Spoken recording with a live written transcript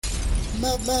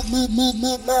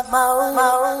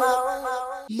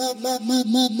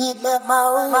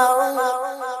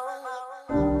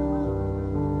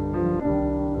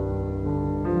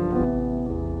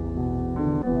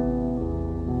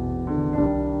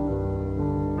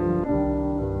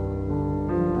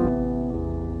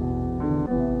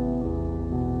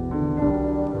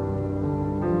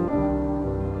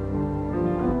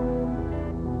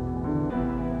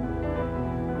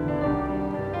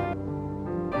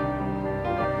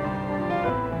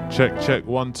Check,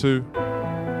 1, 2.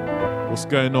 What's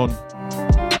going on?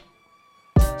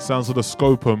 Sounds of the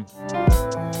Scopum.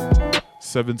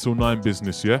 7 till 9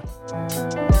 business, yeah?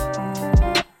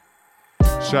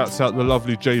 Shouts out the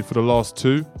lovely Jade for the last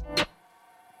 2.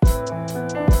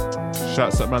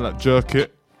 Shouts out man like Jerk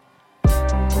It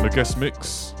on the guest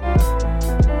mix.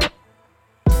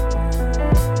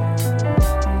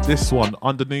 This one,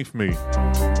 Underneath Me.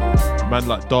 Man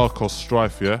like Darkos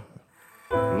Strife, yeah?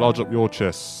 Large up your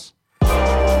chests.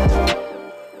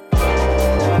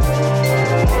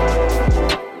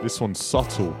 This one's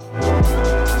subtle.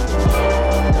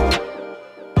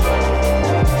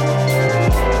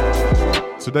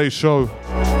 Today's show,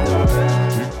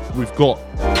 we've got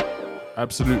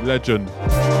absolute legend,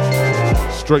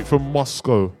 straight from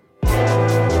Moscow.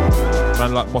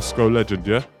 Man like Moscow legend,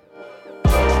 yeah?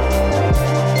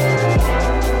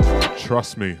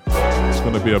 Trust me, it's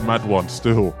gonna be a mad one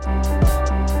still.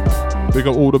 Big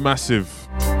up all the massive.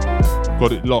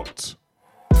 Got it locked.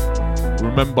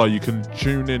 Remember, you can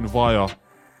tune in via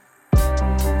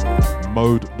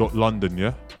mode.london,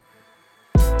 yeah?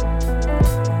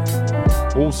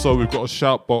 Also, we've got a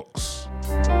shout box.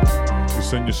 You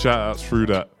send your shout outs through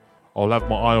that. I'll have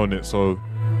my eye on it, so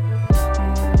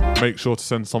make sure to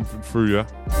send something through, yeah?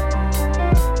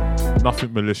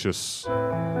 Nothing malicious.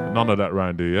 None of that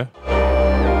round here, yeah?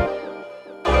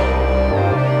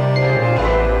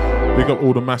 Big up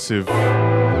all the massive.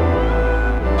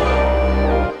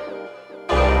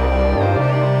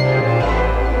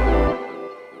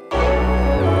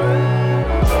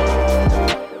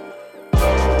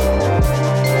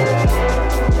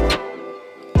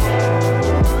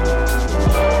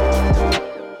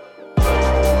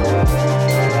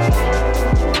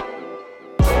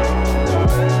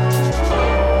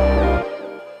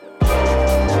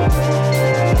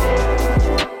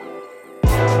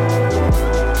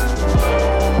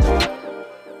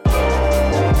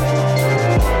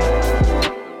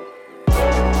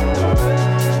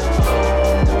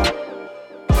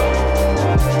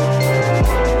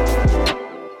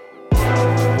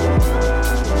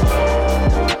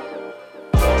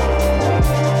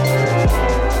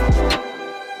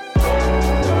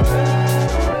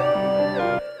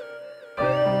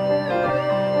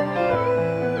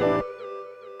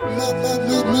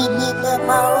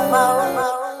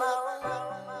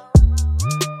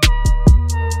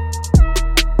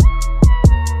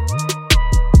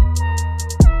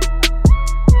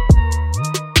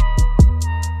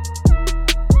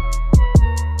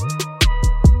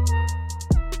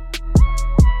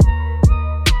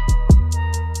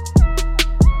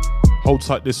 Hold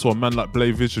tight this one, man like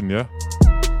Blay Vision, yeah?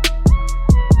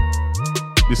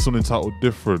 This one entitled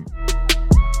Different.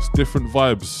 It's different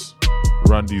vibes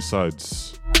around these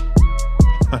sides.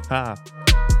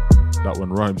 That one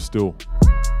rhymes still.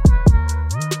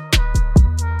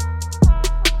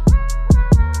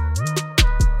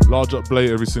 Large up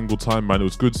Blay every single time, man. It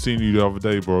was good seeing you the other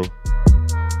day, bro.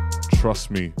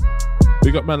 Trust me.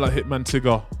 Big up man like Hitman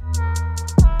Tigger.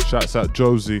 Shouts out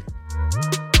Josie.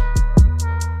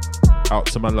 Out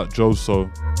to man like Joso.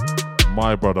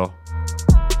 My brother.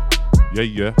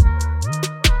 Yeah.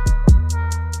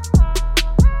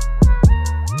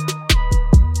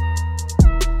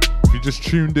 If you just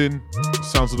tuned in,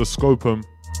 sounds of the Scopum.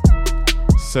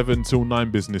 7 till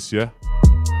 9 business, yeah?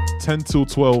 10 till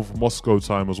 12 Moscow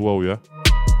time as well, yeah?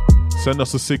 Send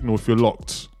us a signal if you're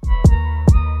locked.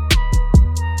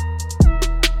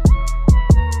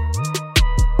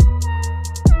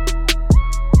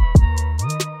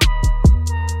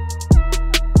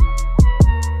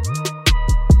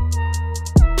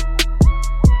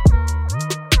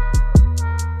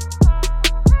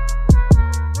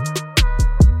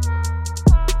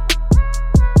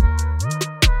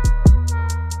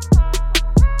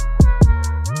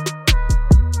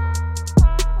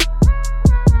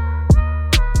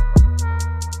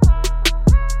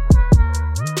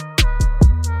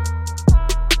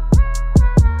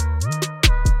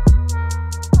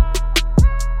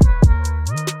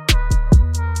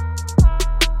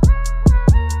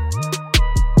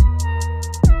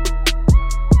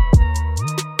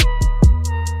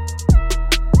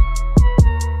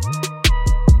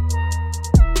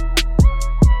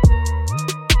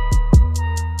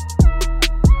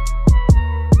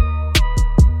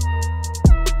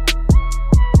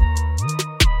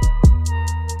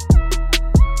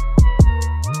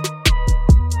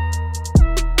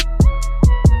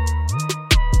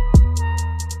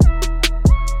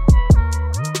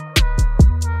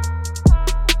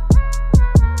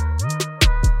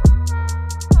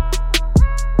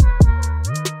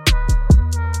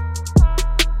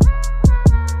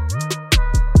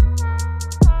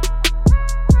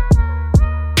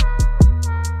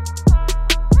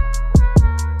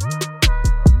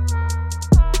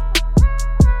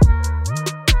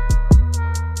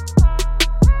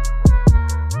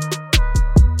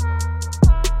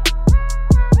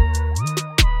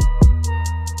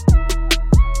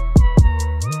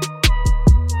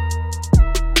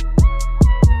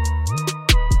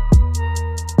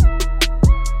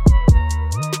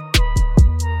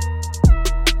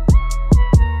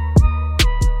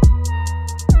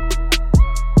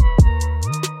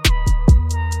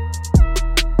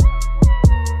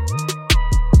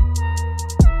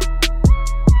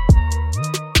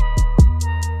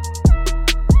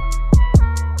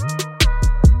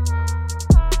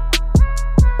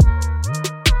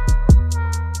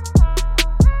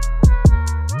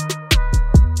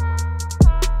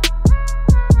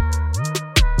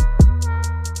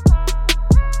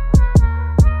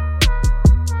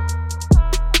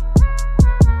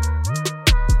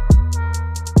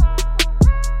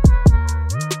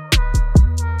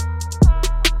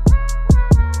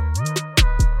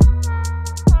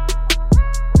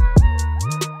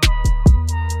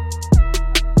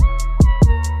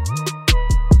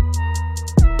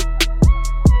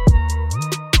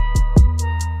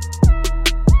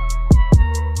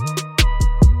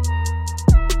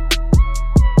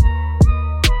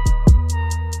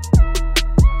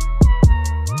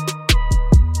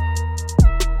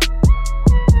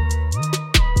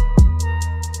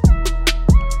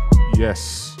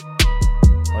 Yes.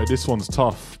 Right, this one's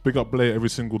tough. Big up Blade every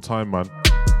single time, man.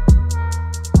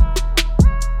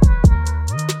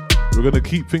 We're gonna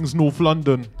keep things North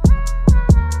London.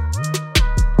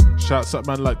 Shouts at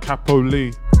man like Capo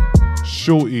Lee,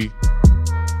 Shorty,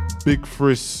 Big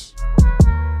Friss,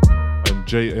 and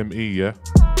JME, yeah?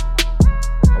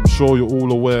 I'm sure you're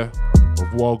all aware of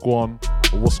Wagwan,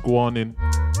 or what's going in.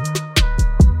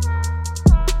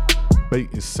 Bait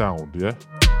is sound, yeah?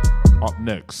 Up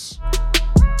next.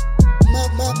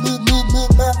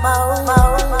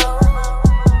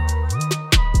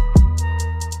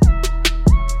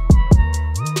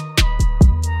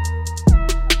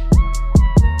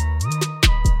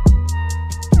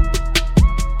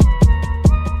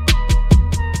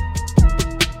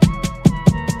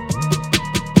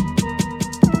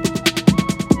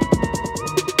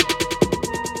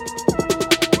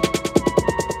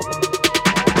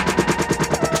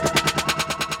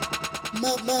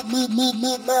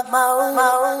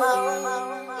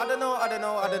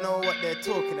 I don't know what they're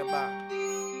talking about.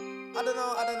 I don't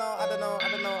know.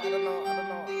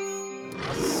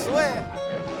 I swear.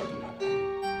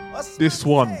 This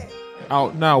one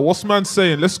out now. What's man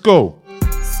saying? Let's go.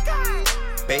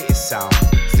 Beta sound,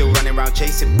 still running around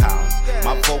chasing pounds.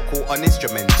 My vocal on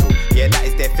instrumental, yeah, that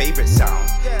is their favorite sound.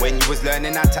 When you was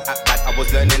learning how to act bad, I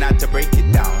was learning how to break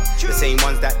it down. The same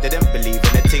ones that didn't believe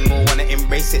in the thing will wanna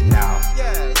embrace it now.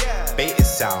 Beta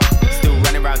sound, still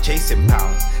running around chasing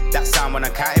pounds. That sound when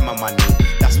I'm counting my money,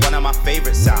 that's one of my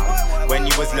favorite sounds. When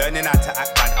you was learning how to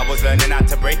act bad, I was learning how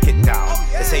to break it down.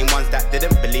 The same ones that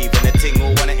didn't believe in the thing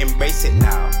will wanna embrace it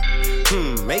now.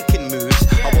 Making moves,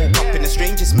 I woke up in the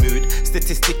strangest mood.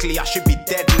 Statistically, I should be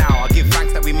dead now. I give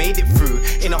thanks that we made it through.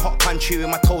 In a hot country with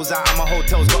my toes out and my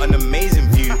hotel's got an amazing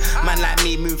view. Man like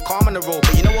me move calm on the road,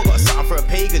 but you know I got something for a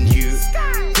pagan you.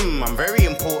 I'm very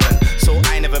important, so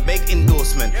I never beg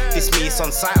endorsement. This me, it's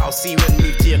on site, I'll see you and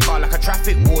move to your car like a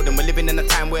traffic warden. We're living in a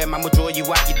time where man will draw you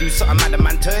out, you do something mad, a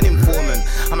man turning foreman.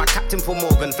 I'm a captain for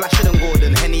Morgan, Flasher than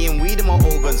Gordon, Henny and weed in my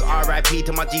organs. R.I.P.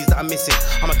 to my G's that are missing,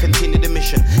 I'ma continue the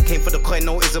mission. Came for the coin,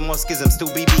 no ism or schism, still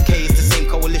BBK, it's the same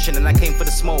coalition, and I came for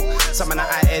the smoke. Something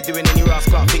that I air doing any Ross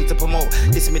Clark thing to promote.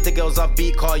 Listen me to girls I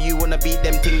beat, car you wanna beat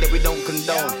them thing that we don't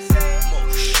condone.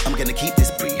 I'm gonna keep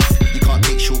this brief. You can't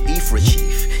take short E for a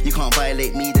chief. You can't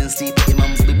violate me, then sleep at your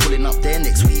mum's will be pulling up there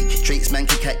next week. Drake's man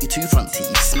kick out your two front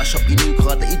teeth. Smash up your new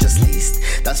car that you just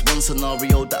leased. That's one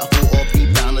scenario that I thought of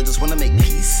deep down. I just wanna make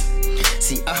peace.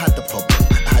 See, I had the problem.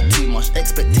 I had too much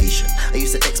expectation. I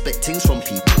used to expect things from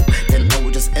people, then I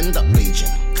would just end up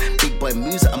raging. Big boy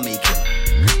moves that I'm making.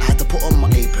 I had to put on my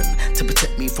apron to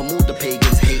protect me from all the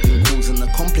pagans hating, causing the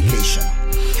complication.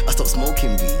 I stopped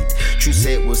smoking weed. True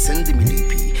say it was sending me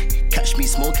loopy. Catch me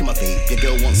smoking my vape. Your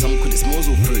girl wants some cause it smells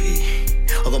all fruity.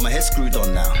 I got my head screwed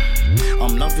on now.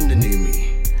 I'm loving the new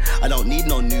me. I don't need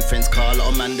no new friends, car. A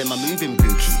lot of man, them are moving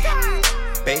blue-key.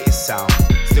 Beta sound,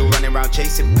 still running around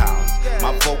chasing pounds.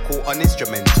 My vocal on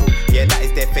instrumental, yeah, that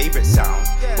is their favorite sound.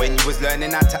 When you was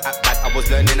learning how to act bad, I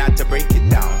was learning how to break it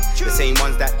down. The same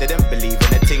ones that didn't believe in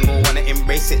the thing will wanna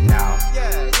embrace it now.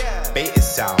 Beta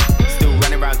sound, still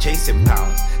running around chasing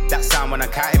pounds. That sound when I'm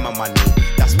counting my money,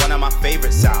 that's one of my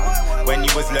favorite sounds. When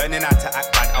you was learning how to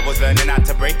act bad, I was learning how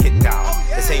to break it down.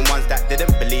 The same ones that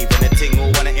didn't believe in the thing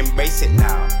will wanna embrace it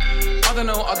now. I don't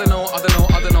know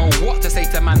what to say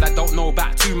to man that don't know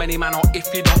about too many man, or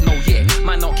if you don't know yet,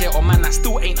 man don't care, or man that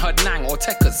still ain't heard Nang or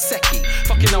Tekka's Seki.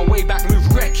 Fucking our way back, move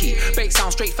Reki. Bait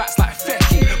sound straight facts like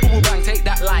Fecky. Bubble bang, take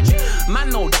that light. Man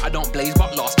know that I don't blaze,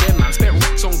 but last year man spent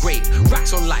racks on grade,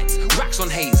 racks on lights, racks on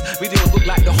haze. Videos look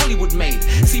like the Hollywood made.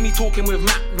 See me talking with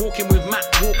Matt, walking with Matt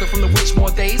Walker from the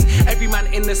Witchmore days. Every man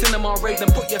in the cinema raid,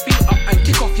 then put your feet up and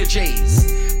kick off your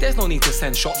J's. There's no need to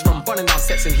send shots, from burning down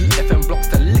sets in Heat FM blocks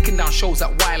to licking down shows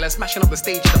at Wireless, smashing up the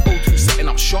stage at the O2, setting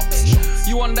up shops.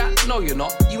 You on that? No, you're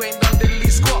not. You ain't done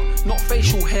diddly squat. Not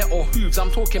facial hair or hooves,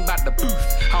 I'm talking about the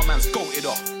booth. How man's goated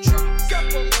off.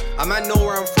 I man know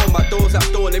where I'm from, but those that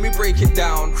don't, let me break it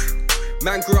down.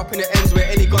 Man grew up in the ends where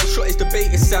any gunshot is the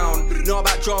baitest sound. Know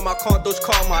about drama, can't dodge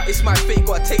karma. It's my fate,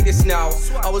 gotta take this now.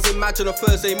 I was in Madge on a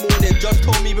Thursday morning, just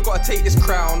told me we gotta take this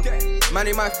crown. Man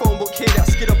in my phone book here that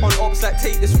skid up on ops like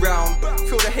take this round.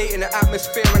 Feel the hate in the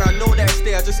atmosphere and I know that it's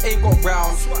there, I just ain't got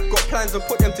round. Got plans and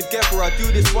put them together, I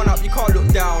do this one up, you can't look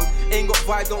down. Ain't got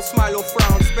vibe, don't smile or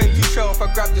frown. Spend 2 shells if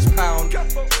I grab this pound.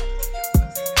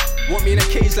 Want me in a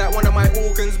cage like one of my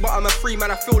organs, but I'm a free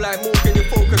man, I feel like Morgan. You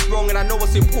focus wrong and I know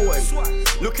what's important.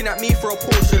 Looking at me for a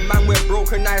portion, man went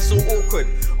broken, now it's so awkward.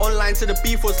 Online to the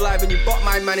beef was live and you butt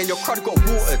my man and your crowd got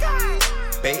watered.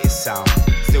 Beta sound,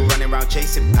 still running around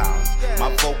chasing pounds. My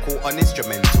vocal on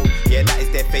instrumental, yeah, that is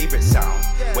their favorite sound.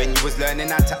 When you was learning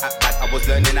how to act bad, I was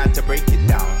learning how to break it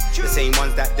down. The same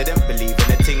ones that didn't believe in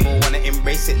the thing will wanna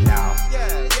embrace it now.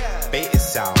 Beta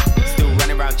sound, still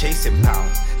running around chasing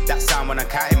pounds. That sound when I'm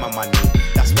counting my money,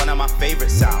 that's one of my favorite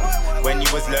sounds. When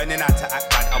you was learning how to act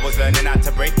bad, I was learning how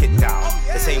to break it down.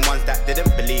 The same ones that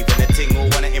didn't believe in the thing will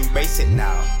wanna embrace it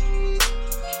now.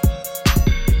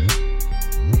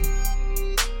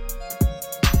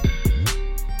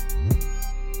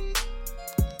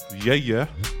 Yeah.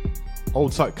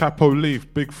 Old tight Capo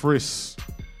Leaf, Big Friss,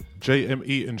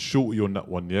 JME and Shorty on that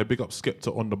one, yeah. Big up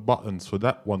Skepta on the buttons for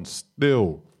that one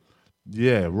still.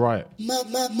 Yeah, right. We're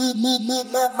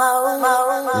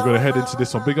gonna head into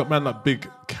this one. Big up man like Big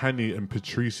Canny and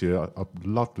Patricia. I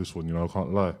love this one, you know, I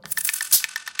can't lie.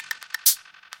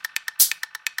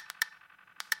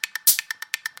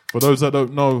 For those that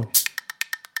don't know,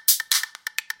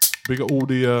 big up all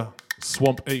the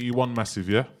Swamp 81 massive,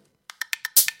 yeah?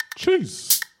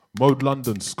 Jeez. Mode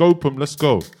London, scope 'em, let's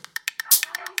go.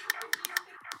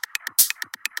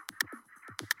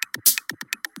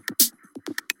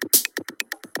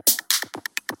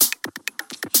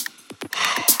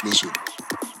 Listen,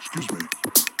 excuse me.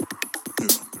 You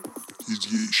know,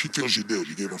 she feels you did.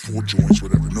 You gave her 4 joints,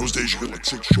 whatever. In those days, you got like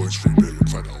 6 joints for a bill,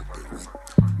 $5 bill, right?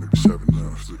 Maybe 7 now.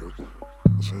 I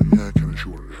say, yeah, I kind of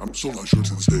shorted it. I'm still not sure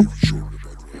to this day if you shorted it,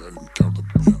 by the way. I didn't count them.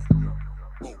 Yeah.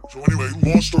 Oh, so anyway,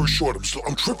 long story short, I'm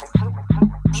tripping.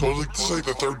 So I like to say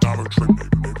the third time I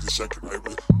tripped, maybe the second.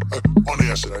 On the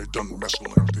acid, I had done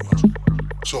mescaline and everything else.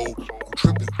 So I'm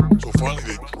tripping. So finally,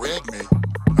 they drag me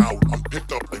out. I'm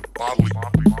picked up like bodily.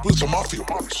 But it's a mafia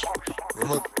place.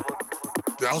 Remember?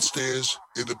 Downstairs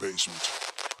in the basement.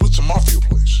 But it's a mafia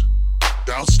place.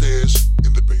 Downstairs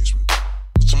in the basement.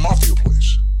 It's a mafia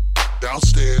place.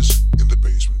 Downstairs in the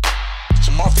basement. It's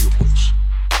a mafia place.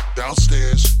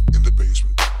 Downstairs in the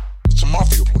basement. It's a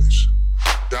mafia place.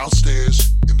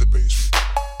 Downstairs in the basement.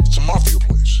 It's a mafia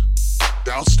place.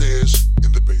 Downstairs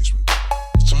in the basement.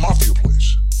 It's a mafia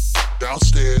place.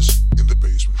 Downstairs in the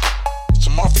basement. It's a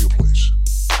mafia place.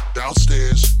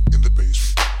 Downstairs in the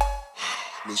basement.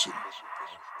 Listen.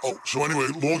 Oh, so anyway,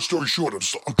 long story short, I'm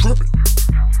tripping. I'm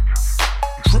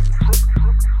tripping. I'm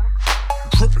tripping. I'm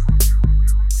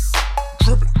tripping. I'm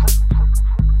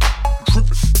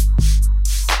tripping.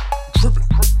 I'm tripping.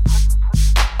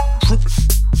 I'm tripping.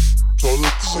 So I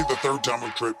like to say the third time I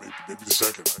tripped, maybe the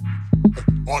second.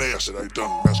 On acid, I had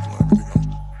done mescaline and everything else.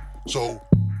 So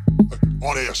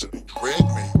on acid, they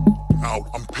dragged me out.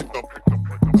 I'm picked up.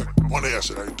 On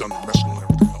acid, I had done mescaline and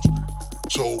everything else.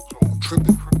 So I'm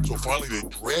tripping. So finally, they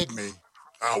dragged me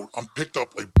out. I'm picked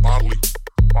up like bodily.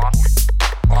 I'm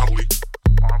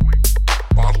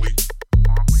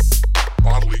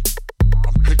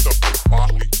picked up like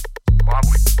bodily.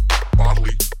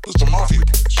 It's a mafia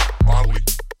place. Bodily.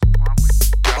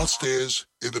 Downstairs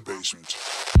in the basement.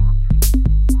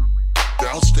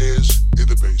 Downstairs in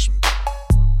the basement.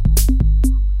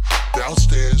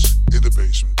 Downstairs in the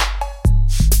basement.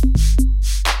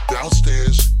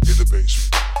 Downstairs in the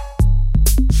basement.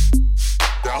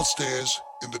 Downstairs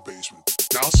in the basement.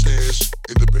 Downstairs in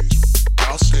the basement.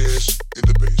 Downstairs in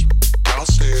the basement.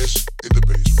 Downstairs in the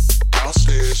basement.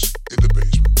 Downstairs in the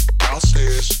basement.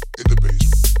 Downstairs in the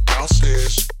basement.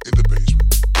 Downstairs in the basement.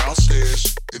 Downstairs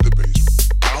in the basement.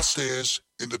 Downstairs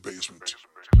in the basement.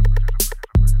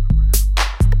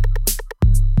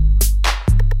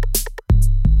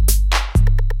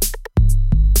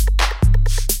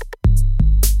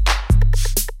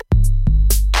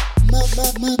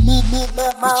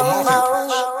 It's a mafia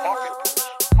place.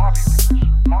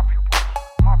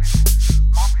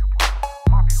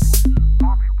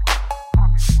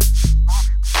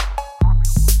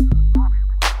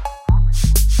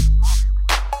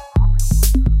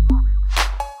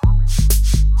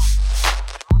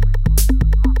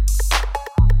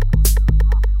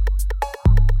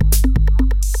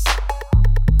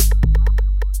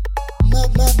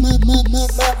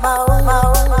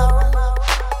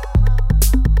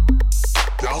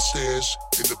 Downstairs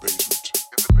in the basement.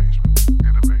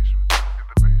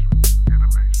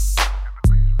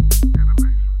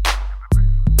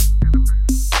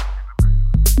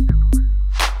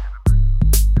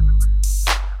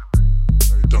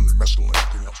 I done mescaline and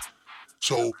everything else.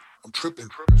 So I'm tripping.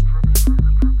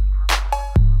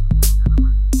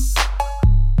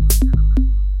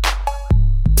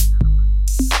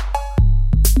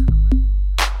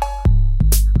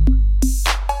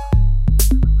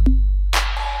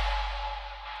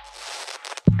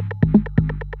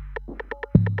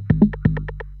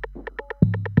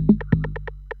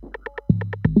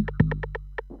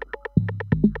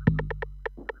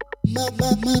 Yo,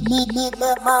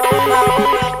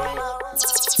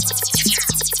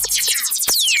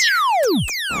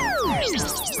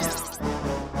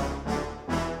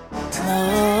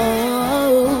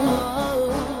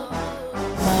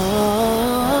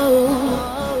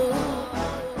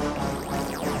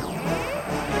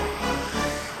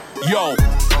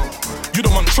 you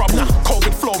don't want trouble.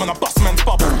 COVID flow when I bust man's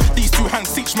bubble. These two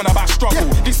hands teach man about struggle.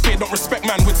 This kid don't respect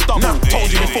man with stubble. Told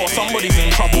you before, somebody's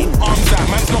in trouble. Arms out,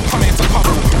 man's not coming to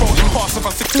cover. Rolling past if I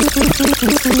see.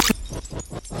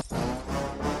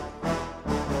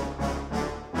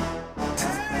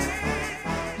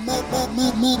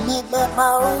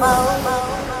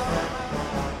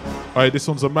 Alright, this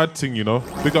one's a mad thing, you know.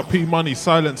 Big up P Money,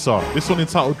 Silencer. This one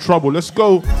entitled Trouble. Let's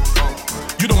go.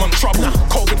 You don't want trouble.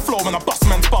 COVID flow when I bust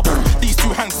man's bubble. These two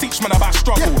hands teach man about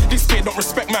struggle. This kid don't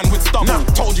respect man with stubble.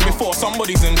 Told you before,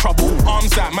 somebody's in trouble.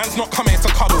 Arms out, man's not coming to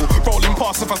cuddle. Rolling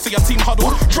past if I see a team huddle.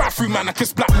 Drive through man, I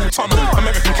kiss Blackwall Tunnel.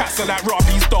 American cats are like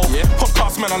Rabi's dough.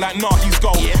 Podcast men are like Nahi's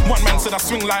go. One man said I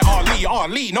swing like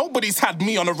Ali. Nobody's had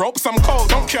me on the ropes. I'm cold,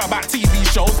 don't care about TV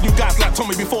shows. New guys like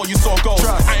Tommy before you saw goals.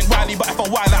 I ain't wily, but if I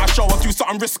wile I show, I'll do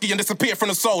something risky and disappear from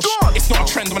the social. It's not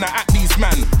a trend when I act these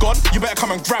man. God, you better come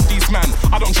and grab these man.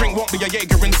 I don't drink, won't be a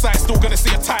Jaeger inside. Still gonna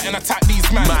see a Titan attack these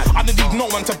man. I don't need no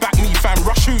one to back me, fam.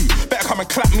 Rush who? Better come and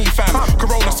clap me, fam.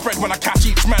 Corona spread when I catch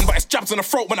each man, but it's jabs in the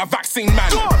throat when I vaccine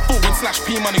man.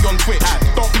 /P Money on Twitch.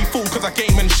 Don't be fooled cause I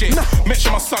game and shit.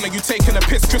 Mention my son, are you taking a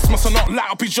piss? Christmas or not,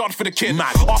 light up his yard for the kid.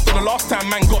 After the last time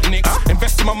man got nicked,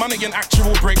 invested my money in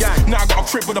actual bricks. Now I got a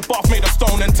crib with a bath made of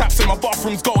stone and taps in my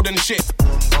bathroom's gold and shit.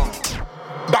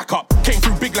 Back up, came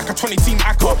through big like a 20-team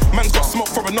acca. Man's got smoke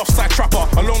for an offside trapper.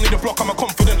 Alone in the block, I'm a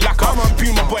confident lacquer.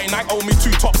 Puma boy, Nike owe me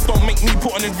 2 tops. Don't make me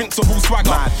put an invincible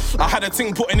swagger. I had a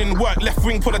ting putting in work. Left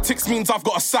wing politics means I've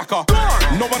got a sacker.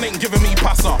 No one ain't giving me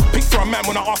passer. Pick for a man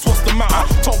when I ask what's the matter.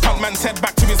 Told punk man's head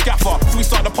back to his gaffer. If we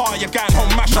start the party, you're going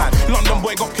home masher. London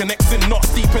boy got connects in knots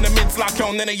deep in the mids like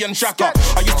El Nene and Shaka.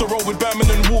 I used to roll with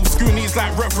Birmingham Wolves, Goonies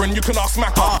like Reverend. You can ask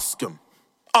Macca. Ask him.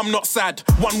 I'm not sad,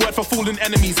 one word for fooling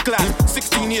enemies, glad.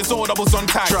 16 years old, I was on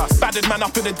tag. Badded man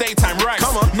up in the daytime, right?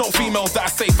 No females that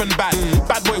are safe and bad.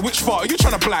 Bad boy, which part are you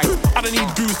trying to blag? I don't need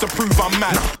goose to prove I'm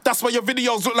mad. That's why your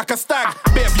videos look like a stag.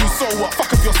 Bare view, so what?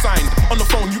 Fuck if you're signed. On the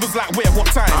phone, you was like, where, what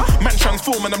time? Man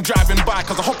transform and I'm driving by,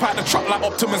 cause I hop out the truck like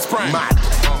Optimus Prime. Mad.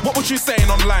 What was you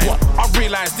saying online? I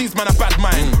realised these men are bad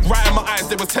mind. Right in my eyes,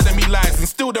 they were telling me lies, and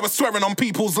still they were swearing on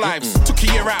people's lives. Took a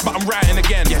year out, but I'm writing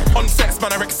again. On sets,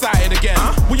 man, are excited again.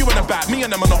 What you on about? Me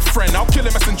and them are not friend. I'll kill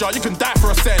a messenger, you can die for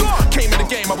a cent. Came in the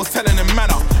game, I was telling him man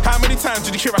up. How many times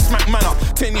did you hear I smack man up?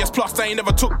 10 years plus, I ain't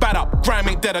never took bad up. Grime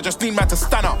ain't dead, I just need man to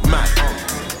stand up, man.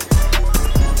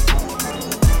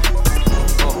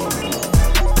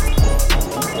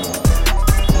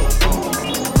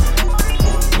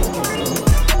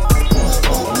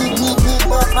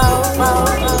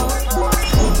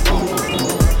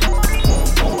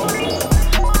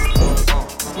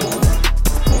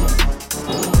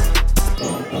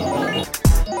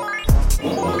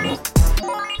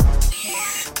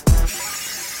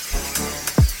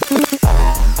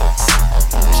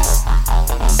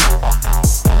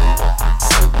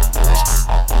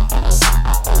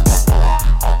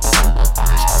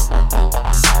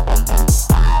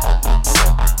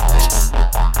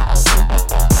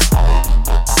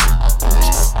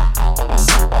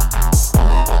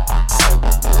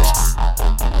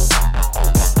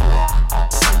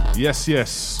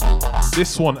 Yes.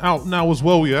 This one out now as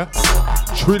well, yeah?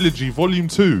 Trilogy Volume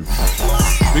 2.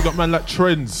 Big up man like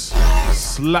Trends.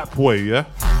 Slapway, yeah?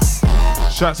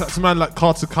 Shouts out to man like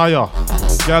Carter Kaya.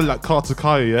 Gal like Carter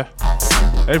Kaya,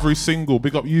 yeah? Every single,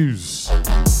 big up yous.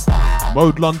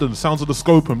 Mode London, Sounds of the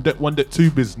Scopum, Det 1, Det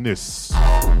 2 business.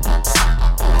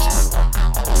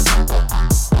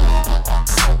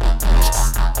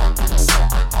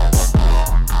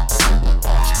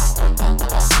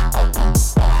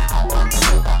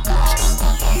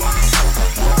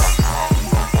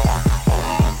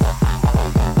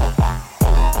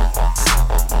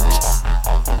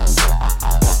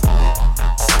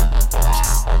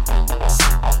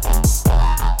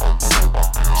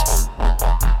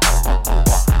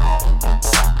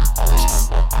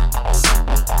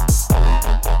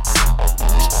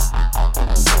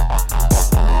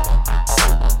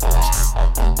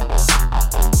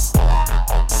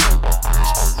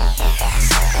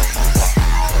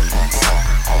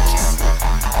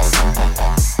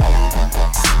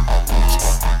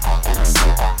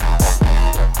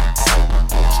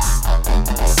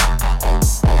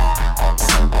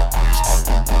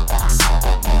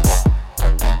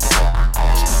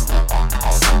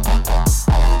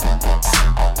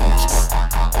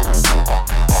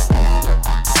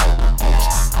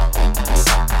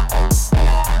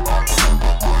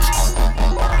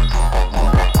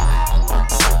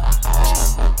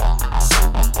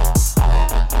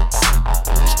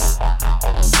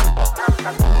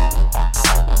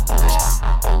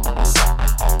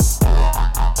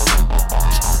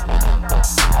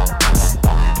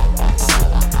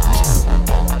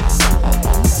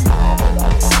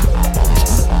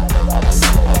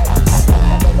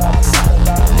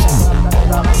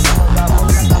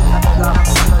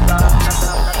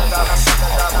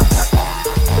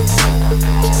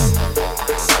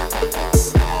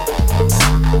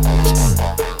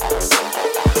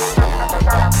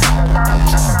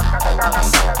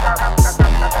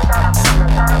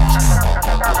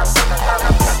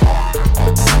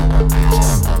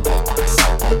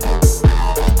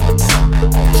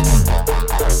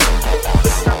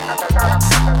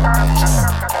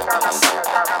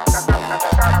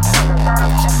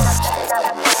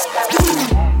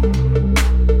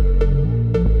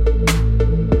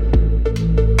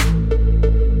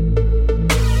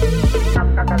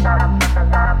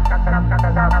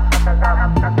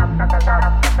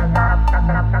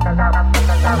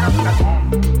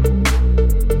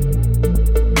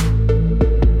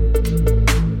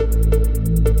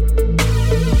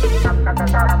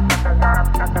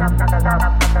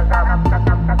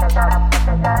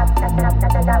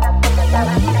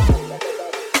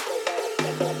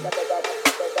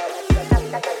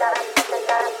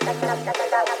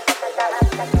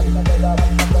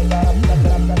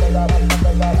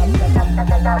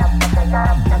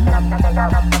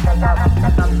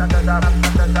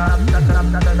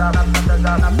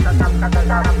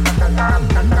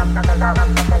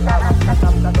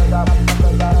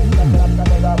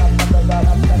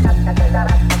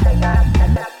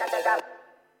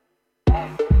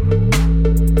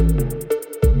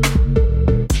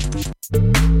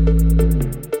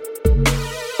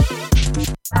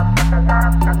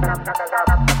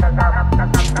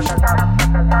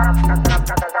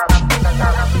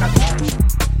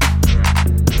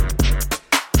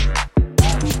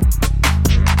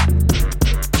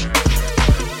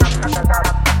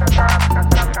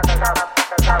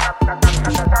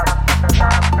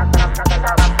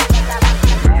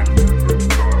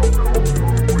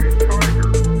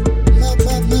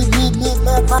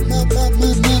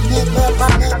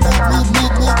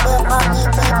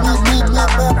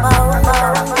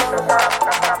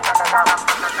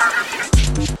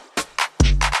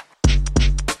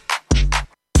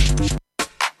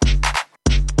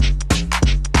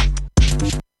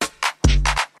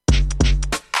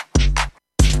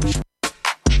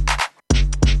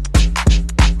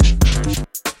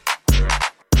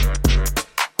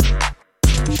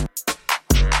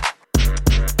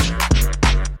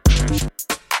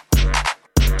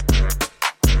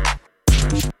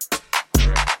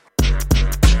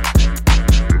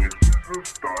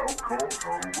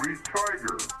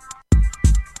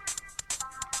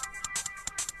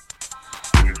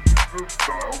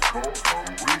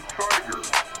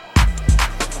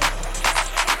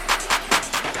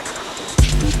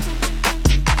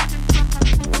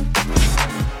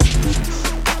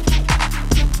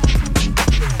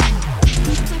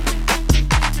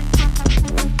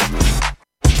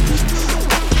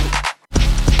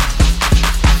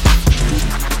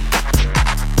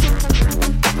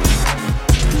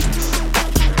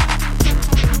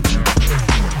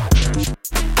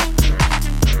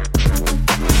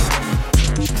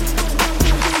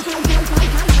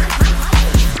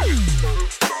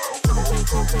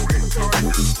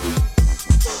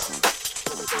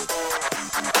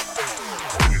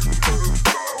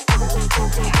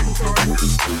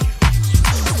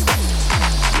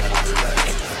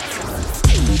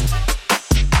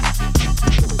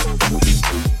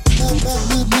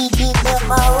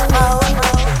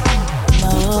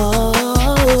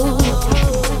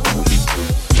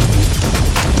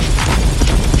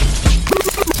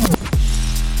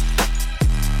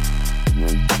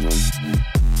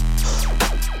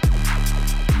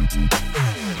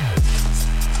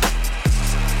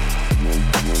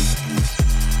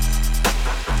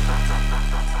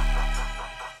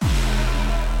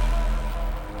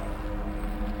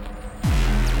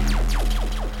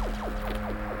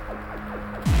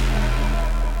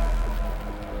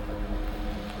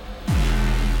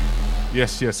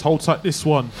 Yes, hold tight this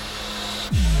one.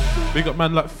 Big up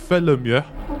man like Phelim, yeah?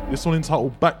 This one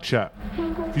entitled Back Chat.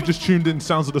 If you just tuned in,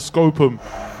 sounds of the Scopum,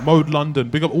 Mode London,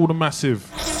 big up all the massive.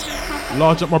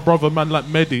 Large up my brother, man like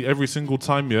Mehdi, every single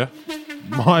time, yeah?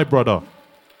 My brother.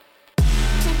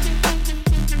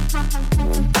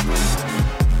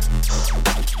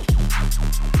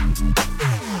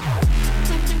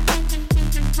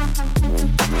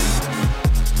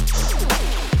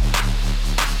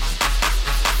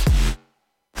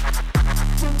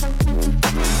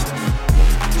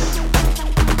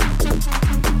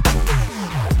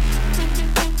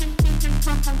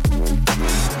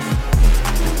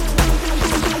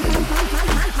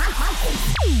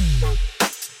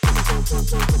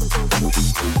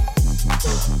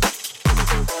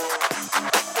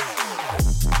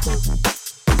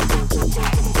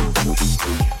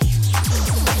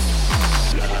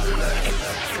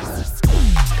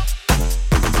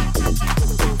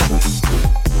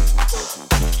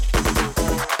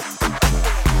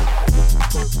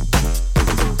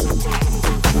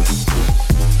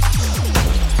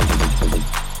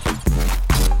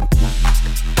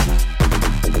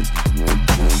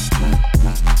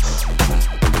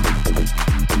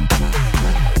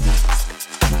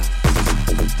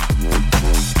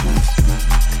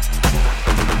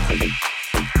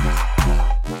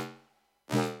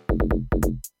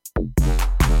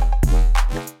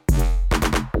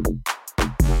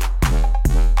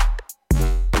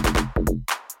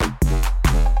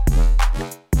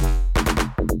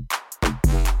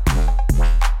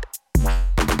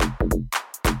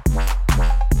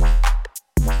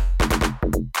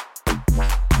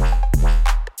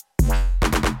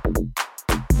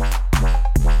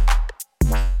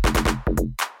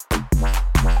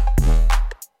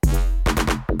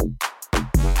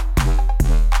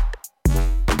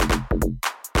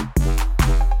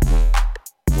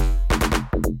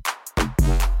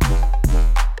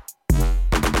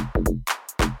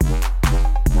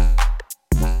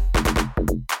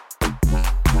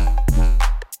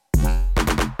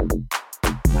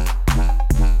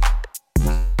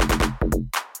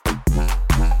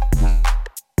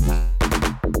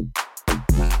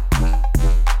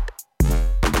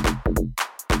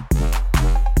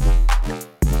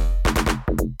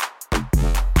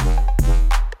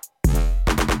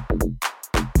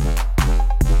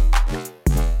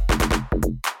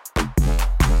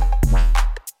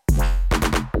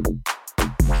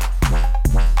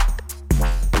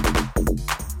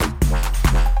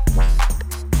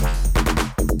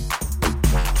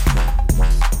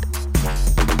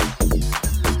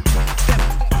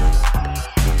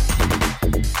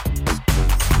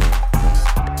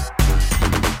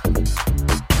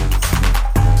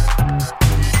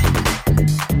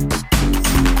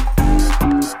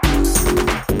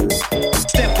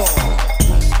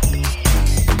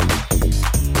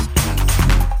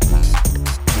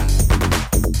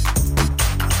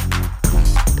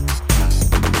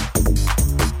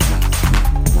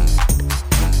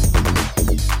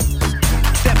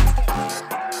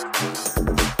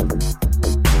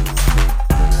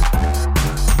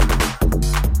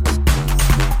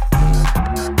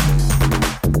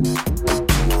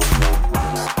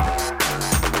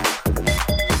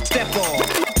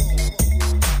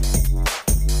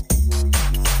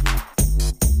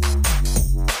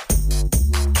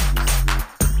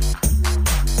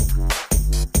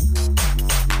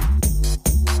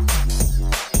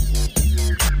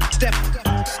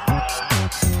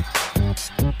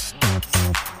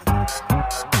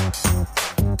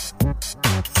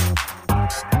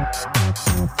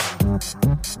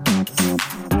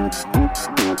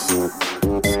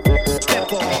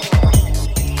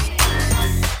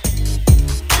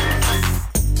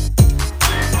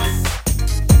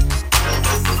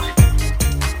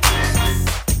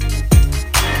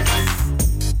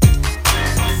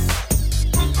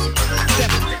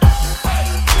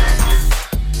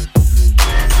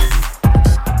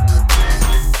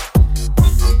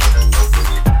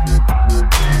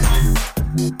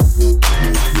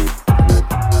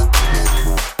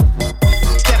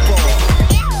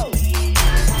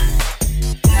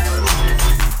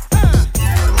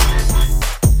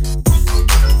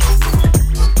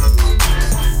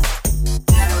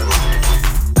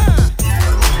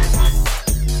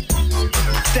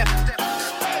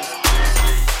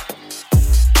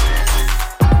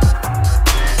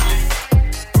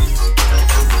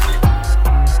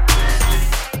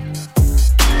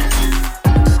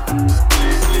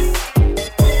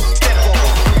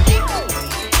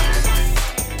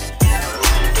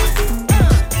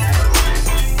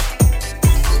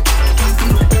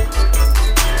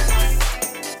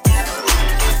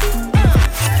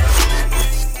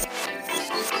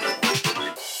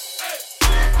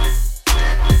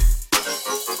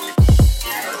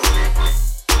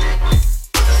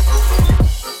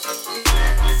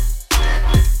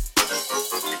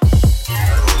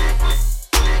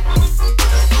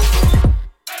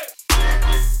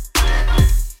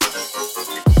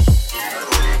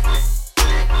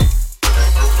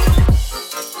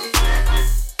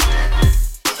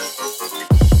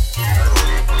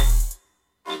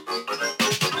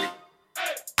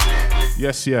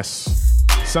 Yes, yes.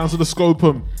 Sounds of the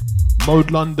Scopum.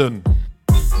 Mode London.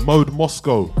 Mode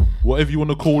Moscow. Whatever you want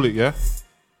to call it, yeah?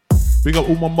 Big up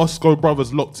all my Moscow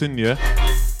brothers locked in, yeah?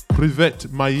 Privet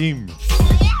Mayim.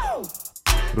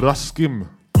 Raskim.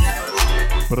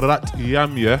 Brat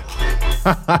Yam, yeah?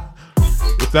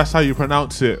 If that's how you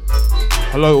pronounce it.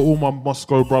 Hello all my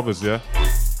Moscow brothers, yeah?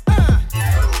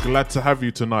 Glad to have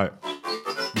you tonight.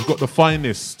 You've got the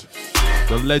finest.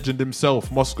 The legend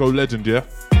himself, Moscow legend, yeah?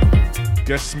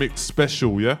 Guest mix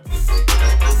special, yeah?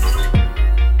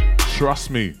 Trust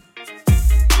me.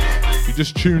 You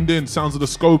just tuned in, sounds of the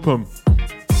Scopum.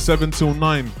 7 till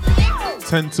 9,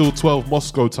 10 till 12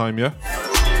 Moscow time, yeah?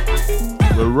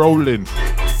 We're rolling.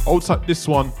 Hold tight this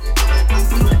one.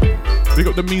 Big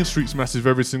up the Mean Streets massive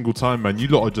every single time, man. You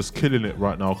lot are just killing it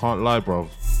right now, can't lie, bro.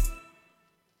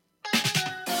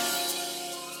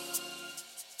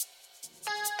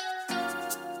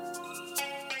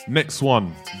 Next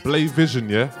one, Blade Vision,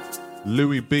 yeah?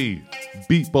 Louis B,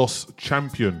 Beat Boss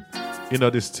Champion.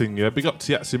 Inna this thing, yeah? Big up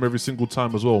Tiatsim every single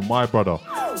time as well, my brother.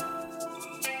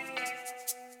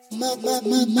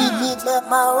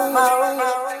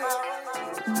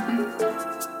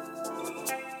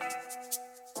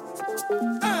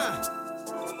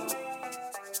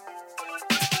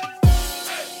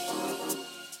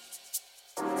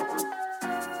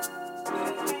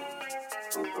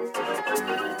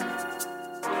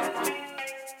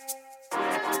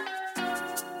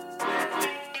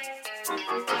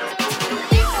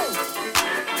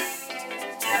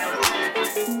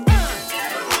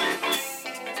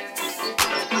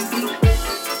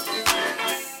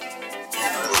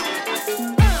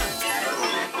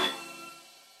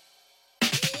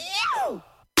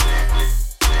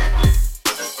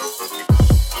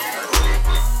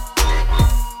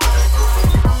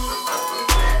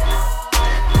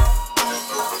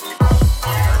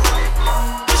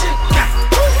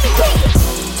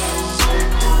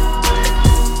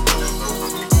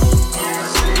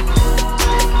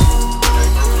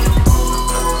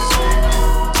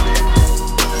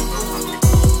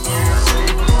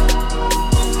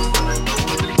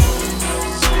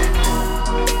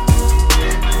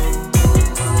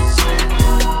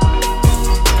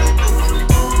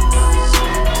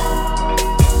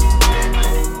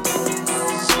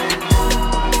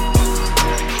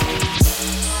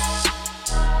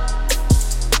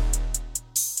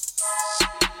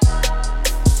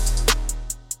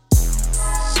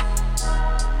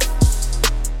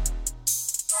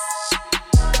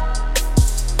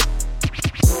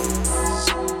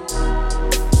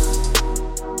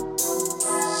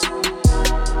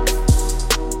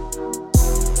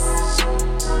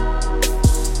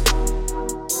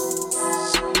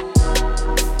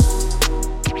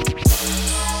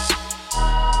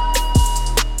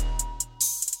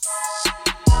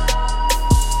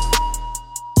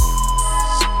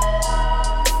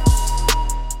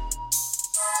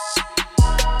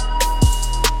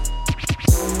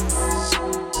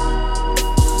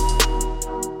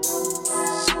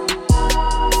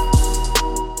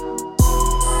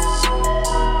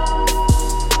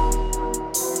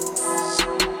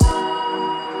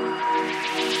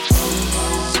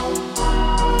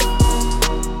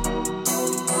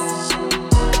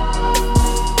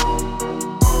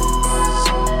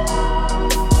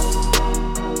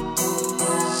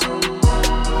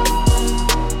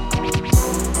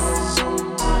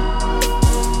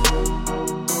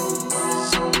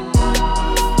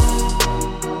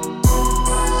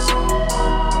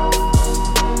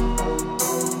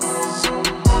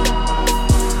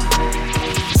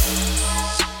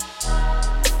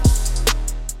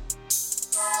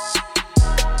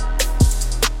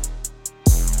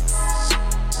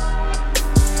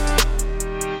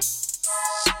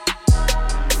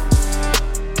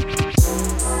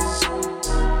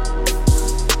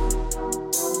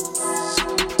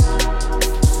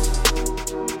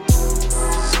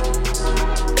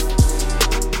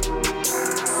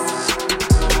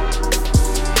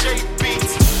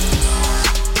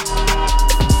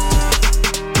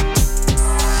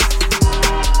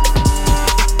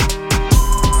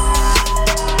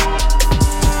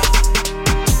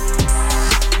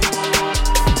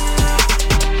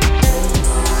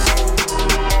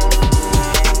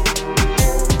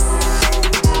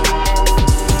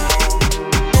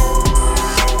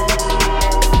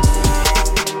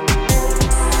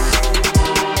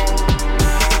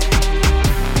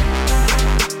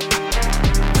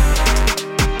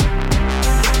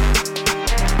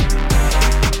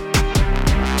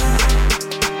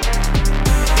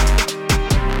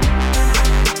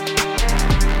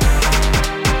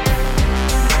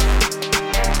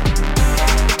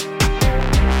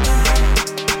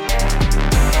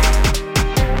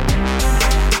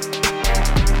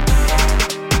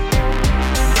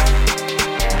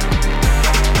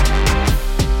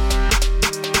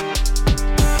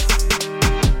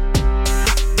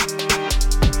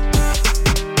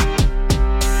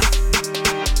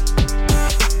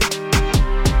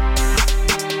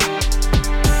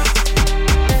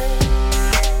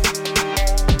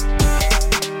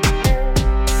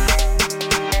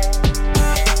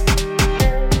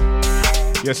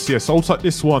 yeah. So I'll take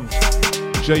this one.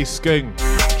 J Skeng,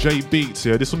 J Beats,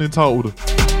 yeah. This one entitled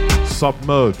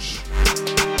Submerge.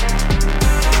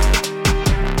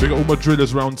 We got all my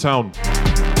drillers round town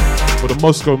for the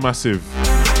Moscow Massive.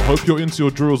 I hope you're into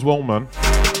your drill as well, man.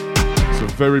 It's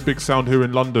a very big sound here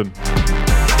in London.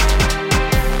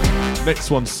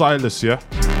 Next one, Silas, yeah.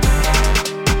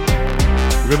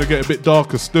 We're gonna get a bit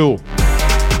darker still.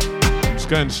 I'm just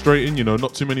getting straight in, you know,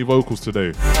 not too many vocals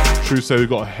today. True say we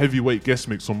got a heavyweight guest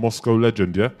mix on Moscow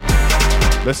Legend, yeah?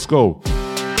 Let's go.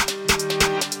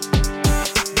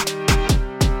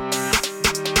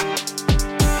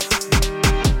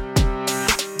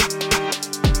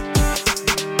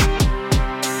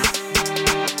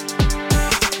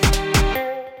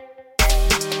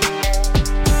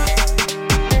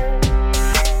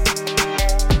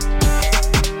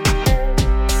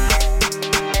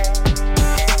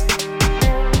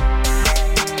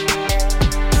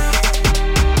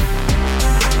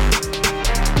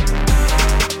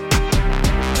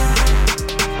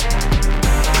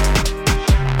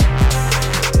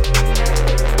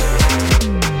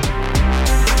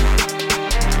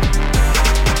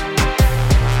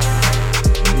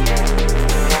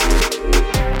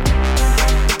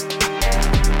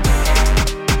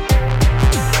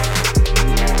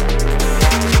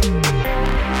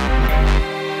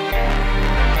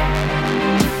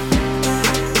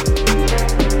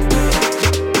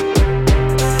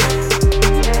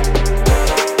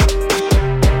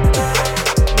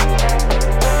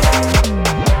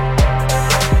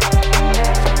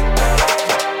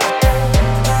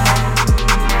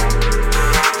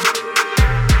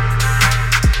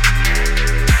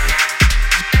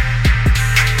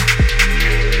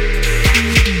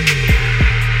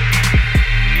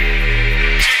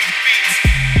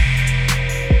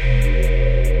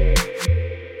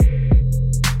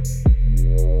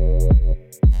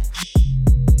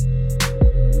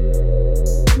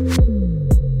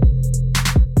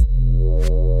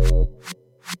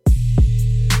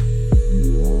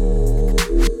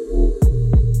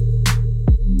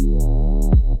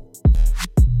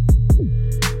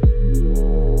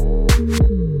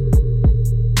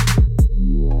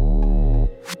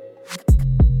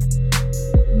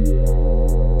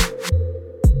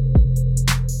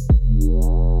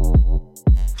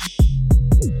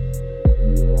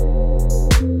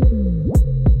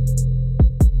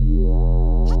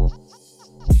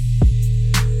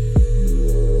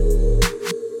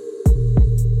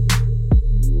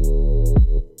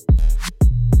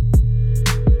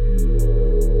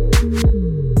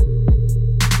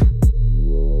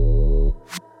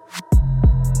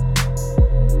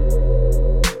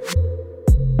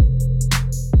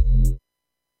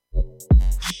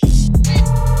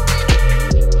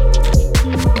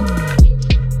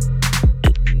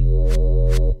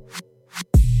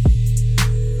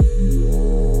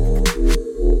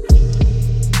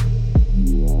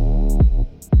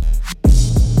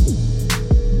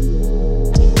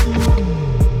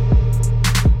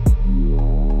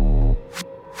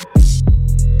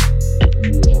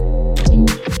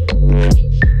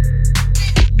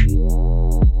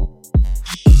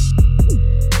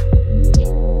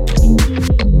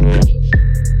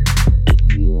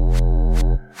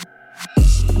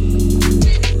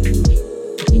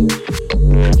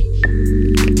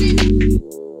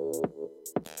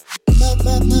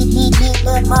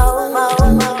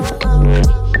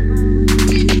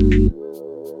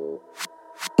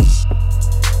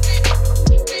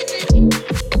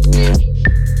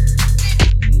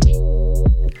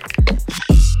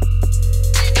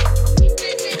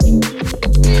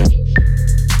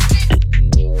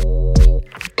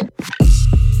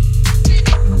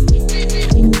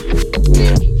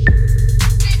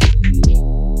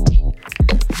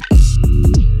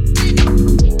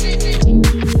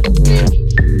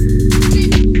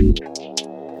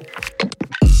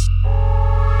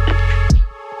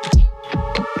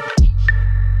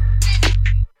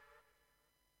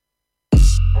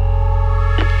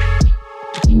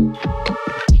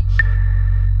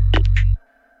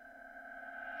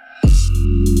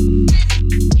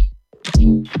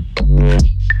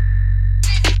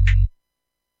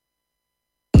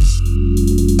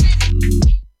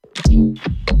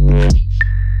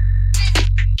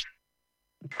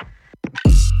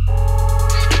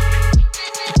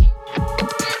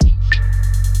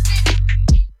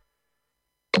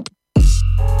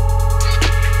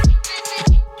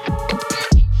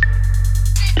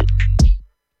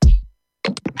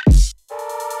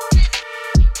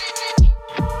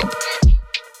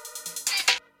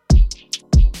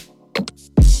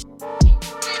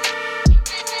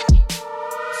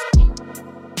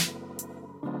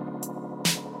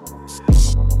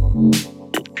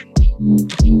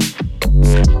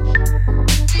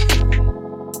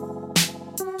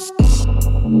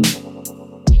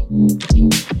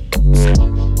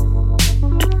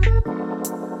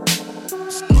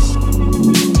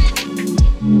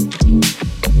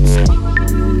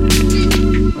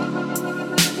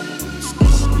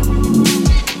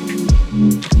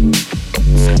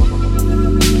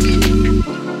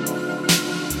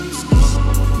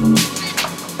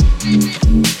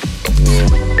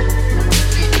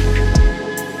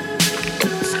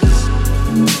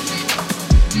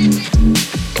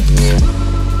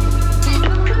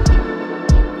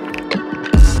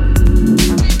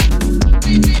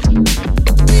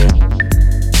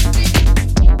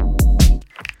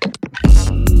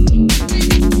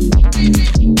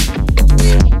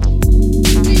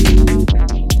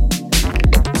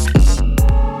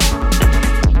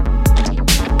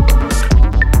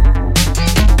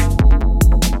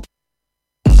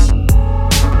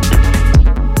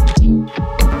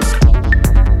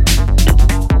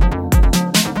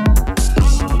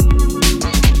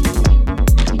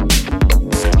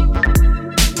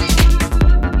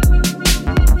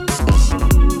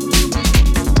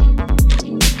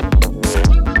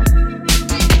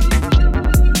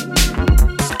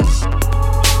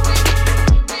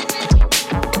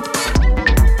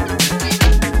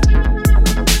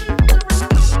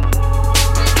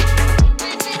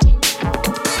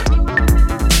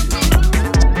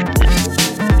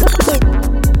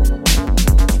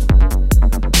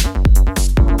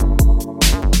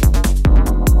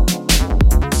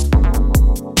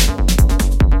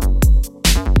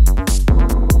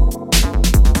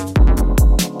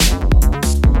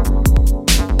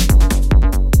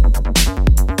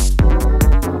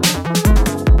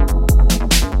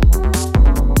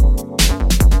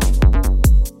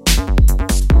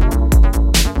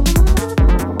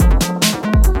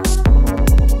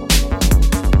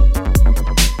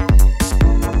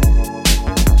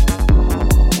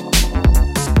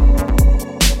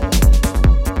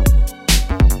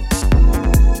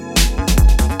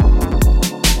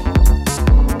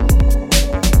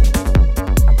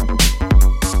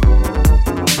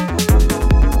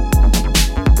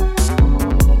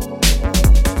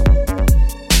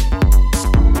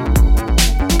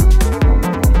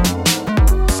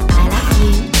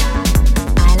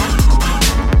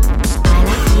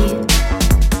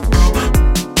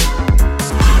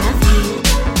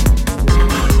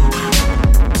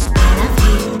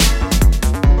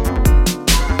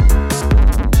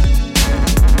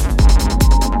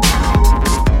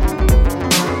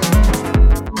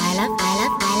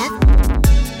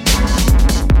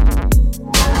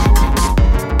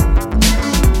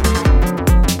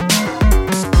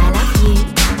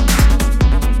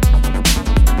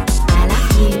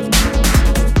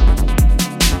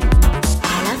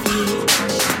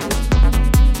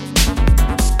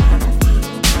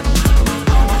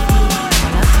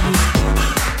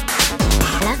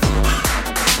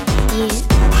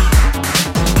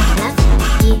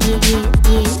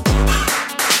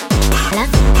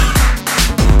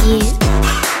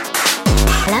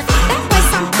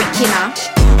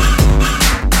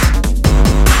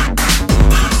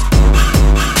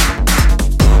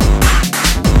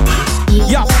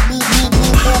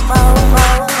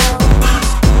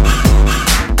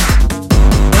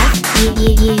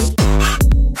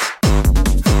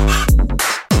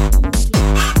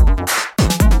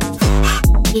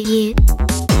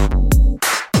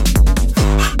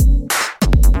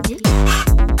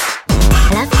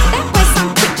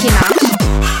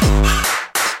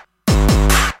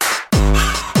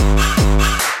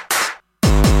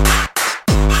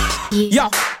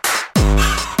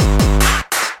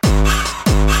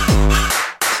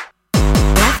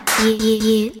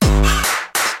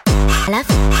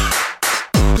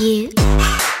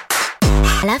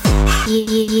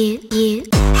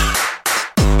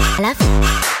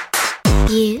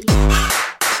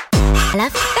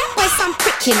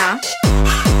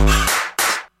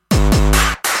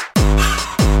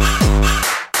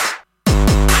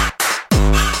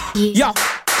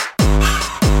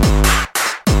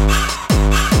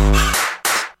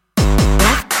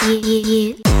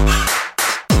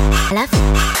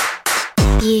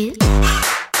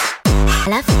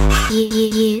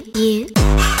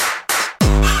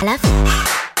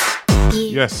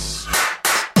 Yes.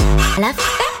 That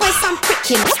was some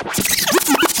pricking.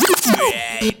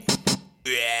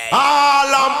 All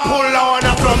I'm pull on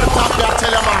from the top, I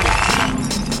tell you, man.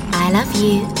 I love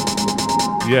you.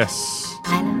 Yes.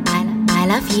 I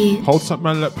love you. Hold something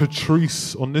man like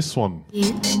Patrice on this one.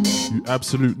 You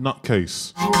absolute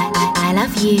nutcase. I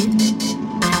love you.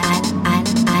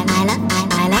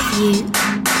 I love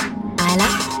you.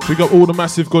 Big up all the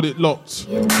massive, got it locked.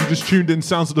 You just tuned in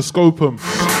sounds of the Scopum.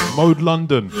 Mode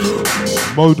London.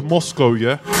 Mode Moscow,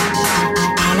 yeah?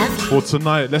 For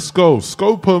tonight, let's go.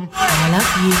 Scopum. I love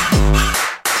you.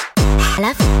 I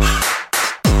love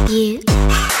you.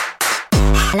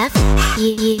 I love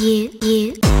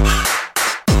you.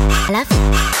 I love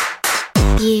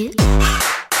you.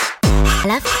 I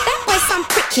love that boy some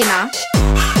prick, you know.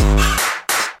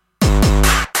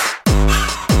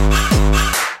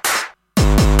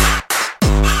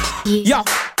 Yo.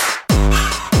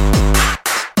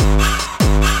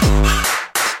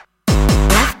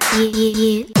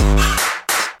 You.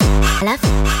 I love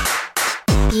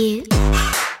you.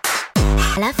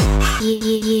 I love you.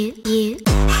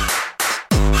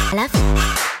 I love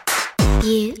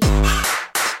you.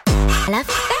 I love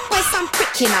that boy some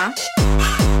prick, you know.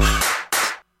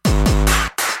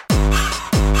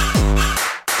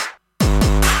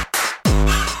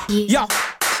 Yo.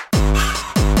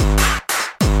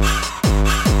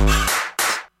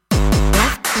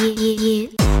 You.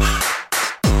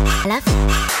 I love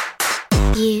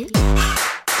you.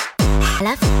 I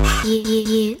love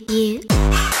you.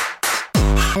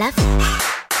 I love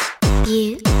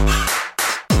you.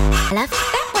 I love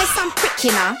that boy some prick,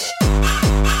 you know.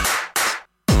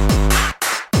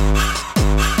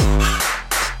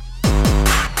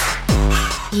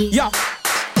 Yo.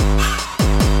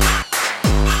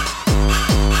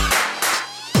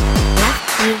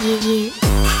 You.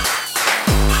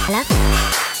 I love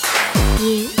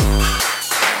you.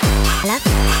 I love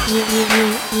you.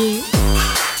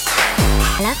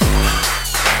 I love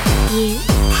you.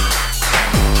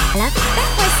 I love that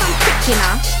boy some prick, you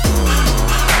know.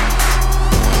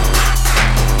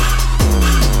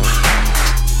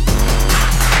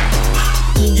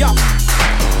 Yo.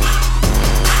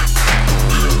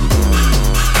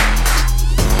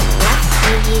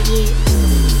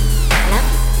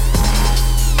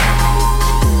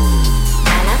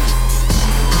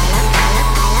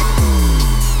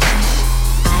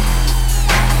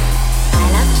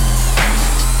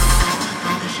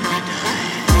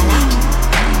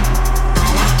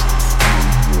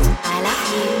 I love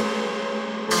you.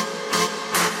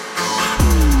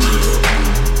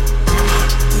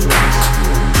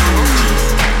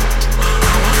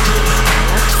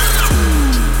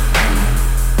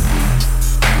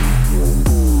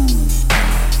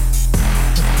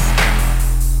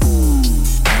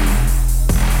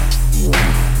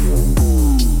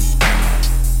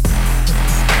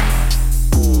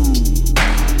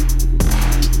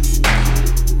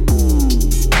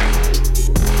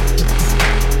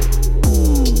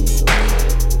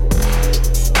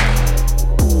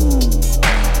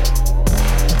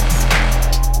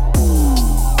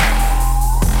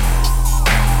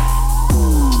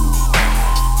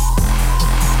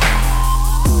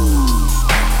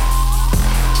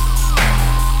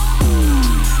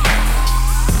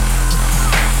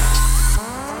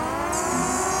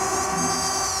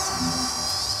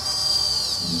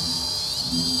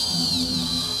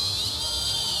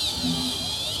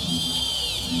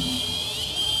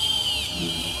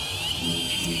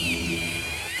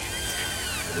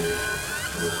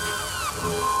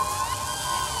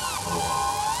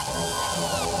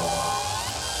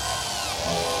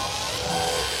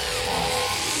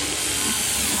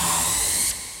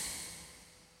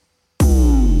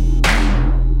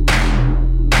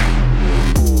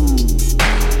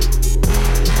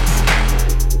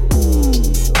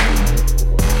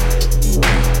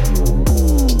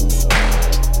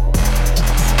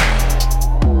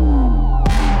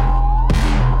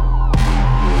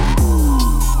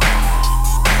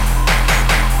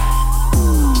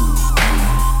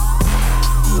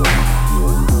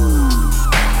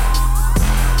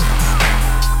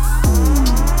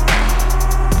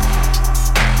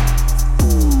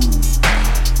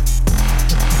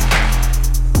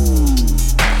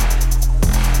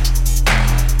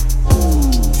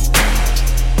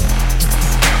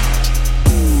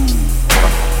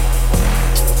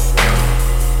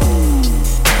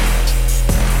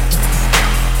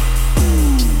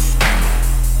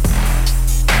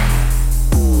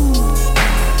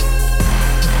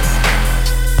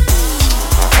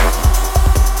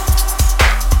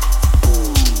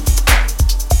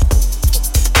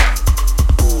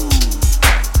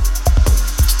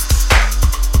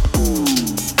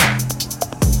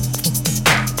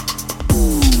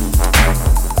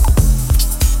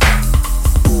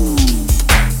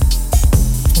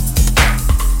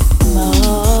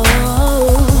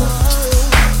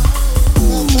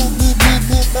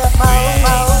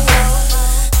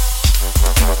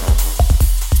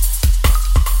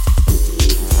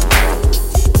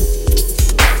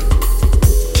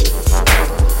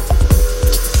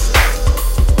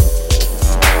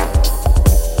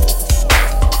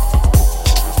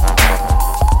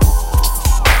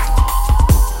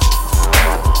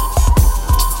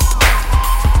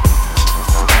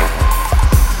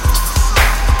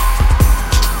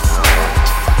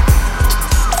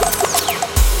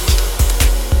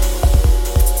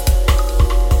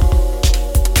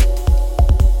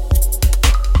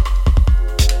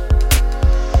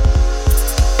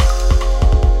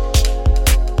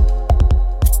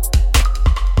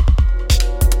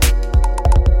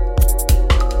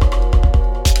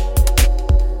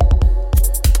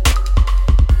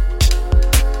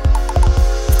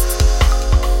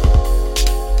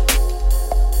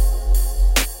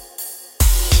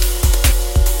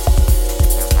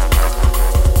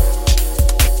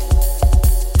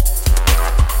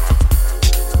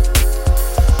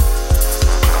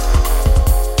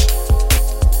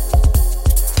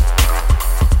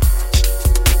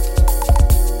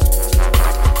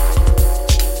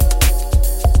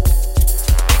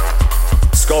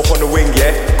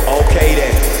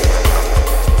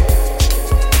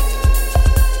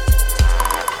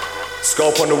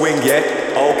 wing,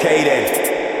 yeah? Okay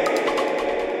then.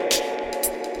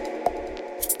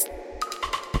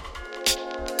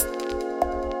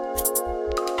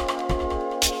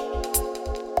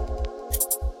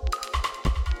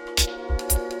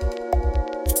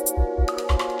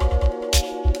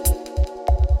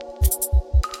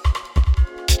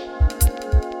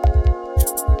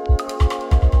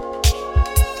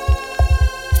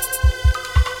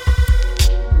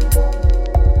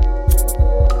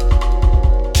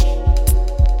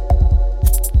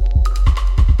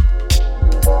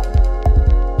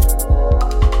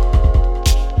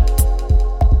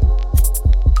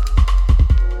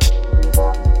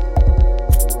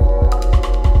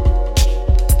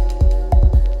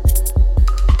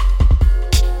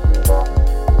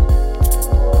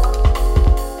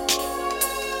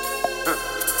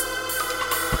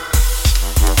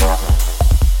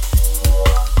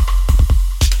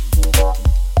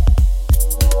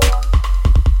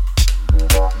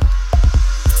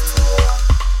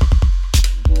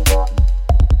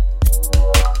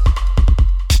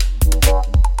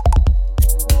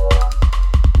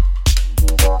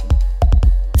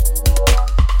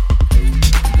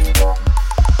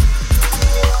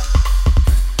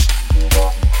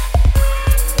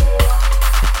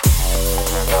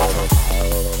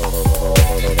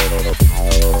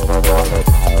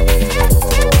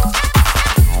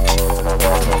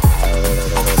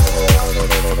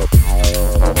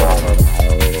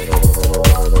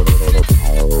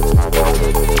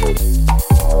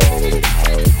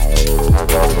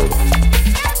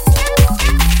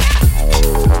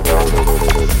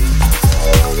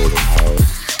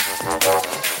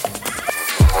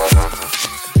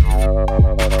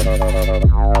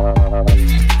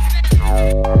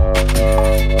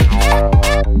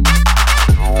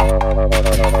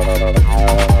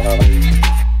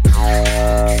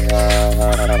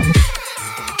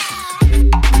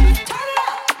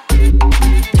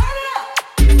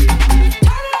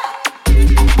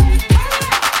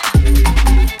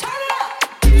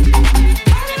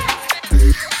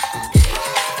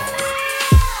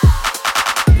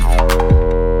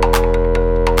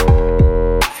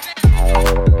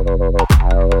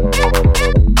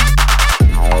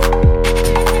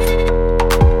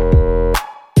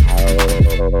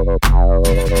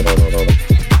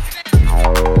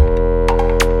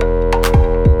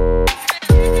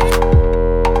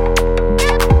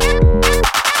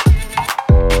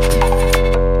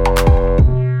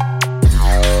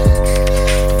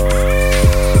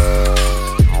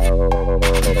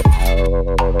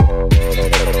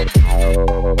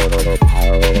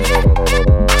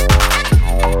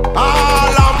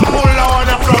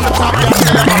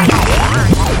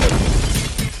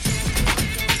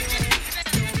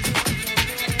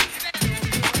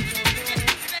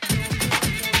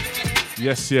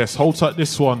 Yes, hold tight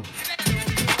this one.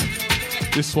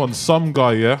 This one's some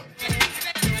guy, yeah?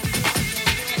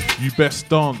 You Best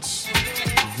Dance,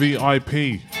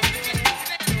 VIP.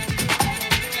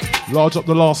 Large up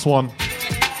the last one.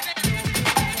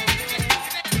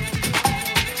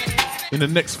 In the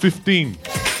next 15,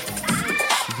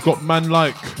 you've got man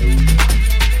like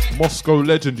Moscow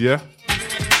Legend, yeah?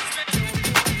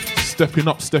 Stepping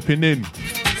up, stepping in.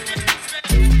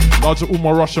 Large up all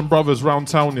my Russian brothers round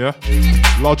town, yeah?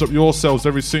 Large up yourselves,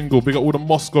 every single. Big up all the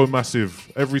Moscow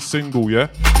Massive, every single, yeah?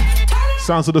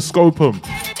 Sounds of the Scopum.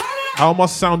 How am I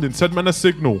sounding? Send man a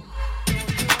signal.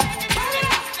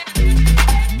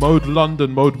 Mode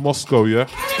London, mode Moscow, yeah?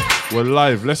 We're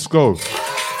live, let's go.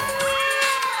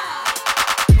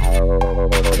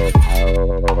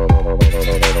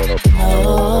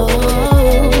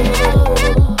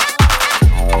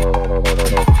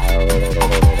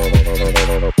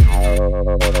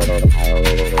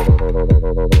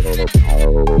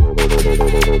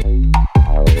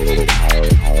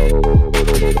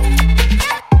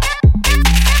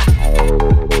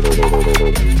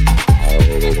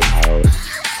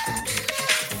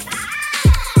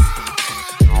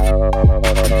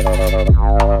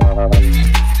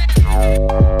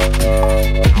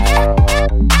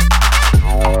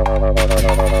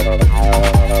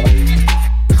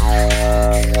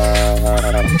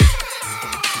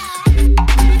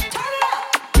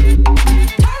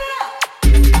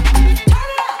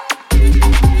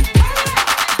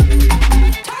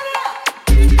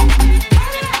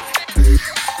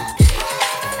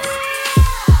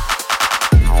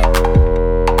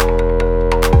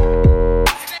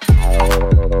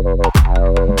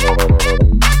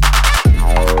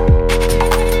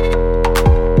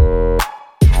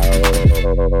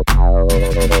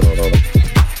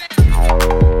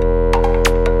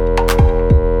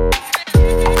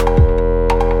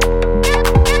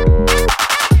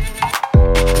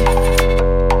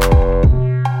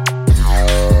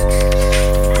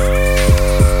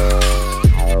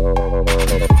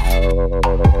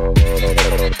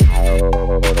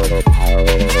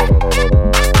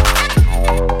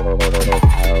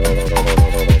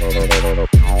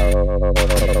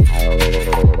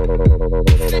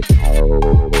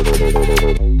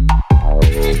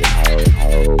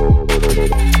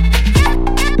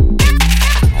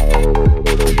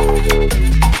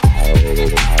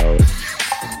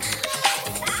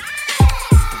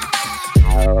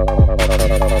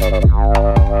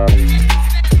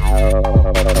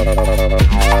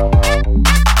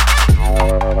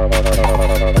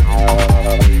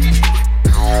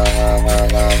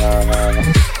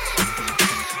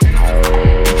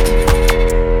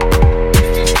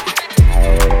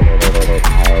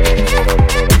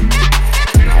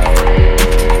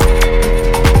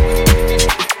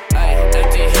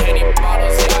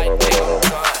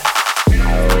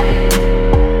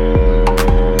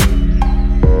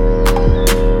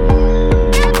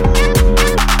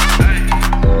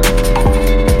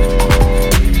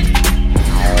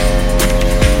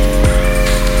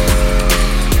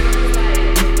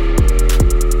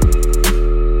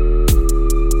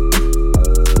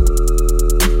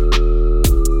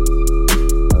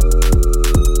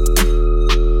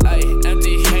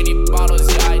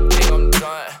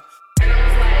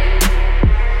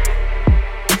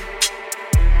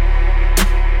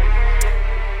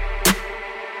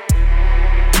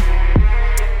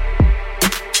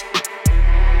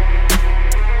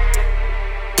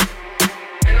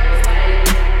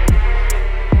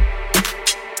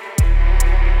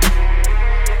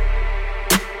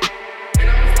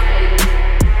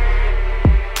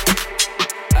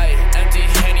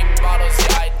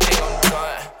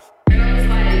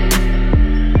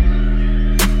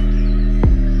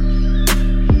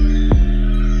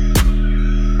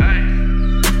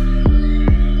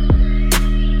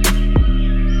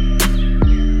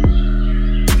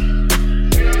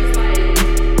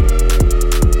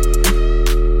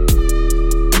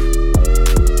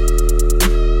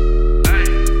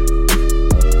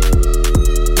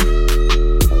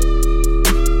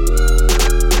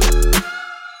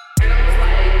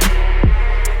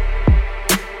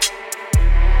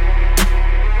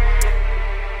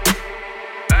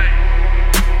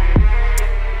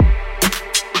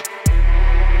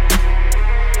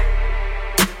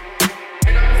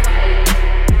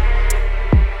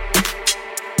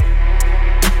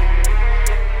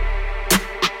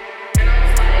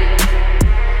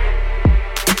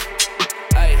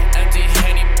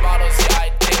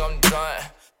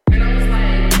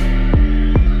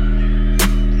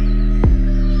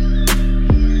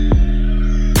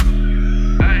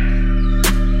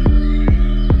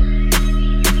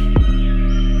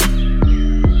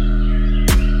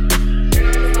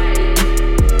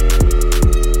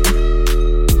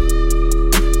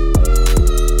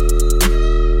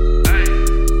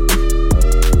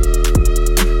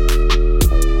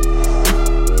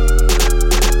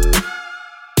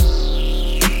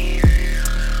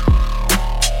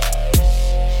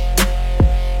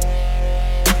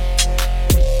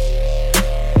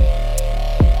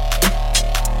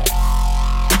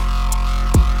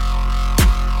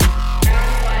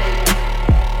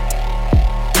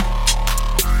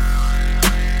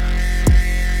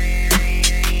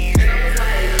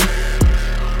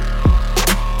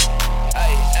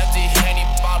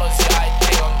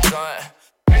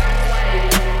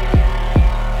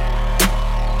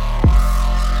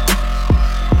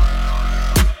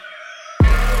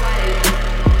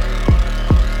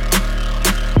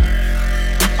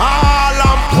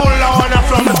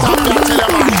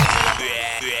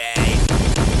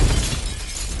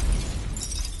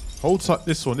 Hold tight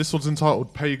this one. This one's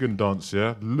entitled Pagan Dance,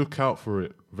 yeah? Look out for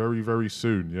it very, very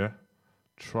soon, yeah?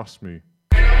 Trust me.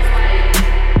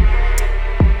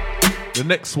 The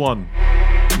next one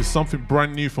is something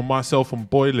brand new for myself and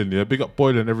Boylan, yeah? Big up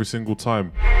Boylan every single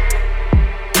time.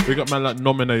 Big up man like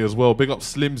Nominate as well. Big up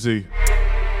Slimzy.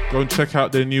 Go and check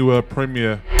out their new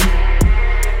premiere.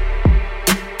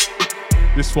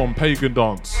 This one, Pagan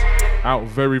Dance, out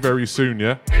very, very soon,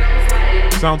 yeah?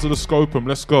 Sounds of the Scopum,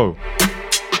 let's go.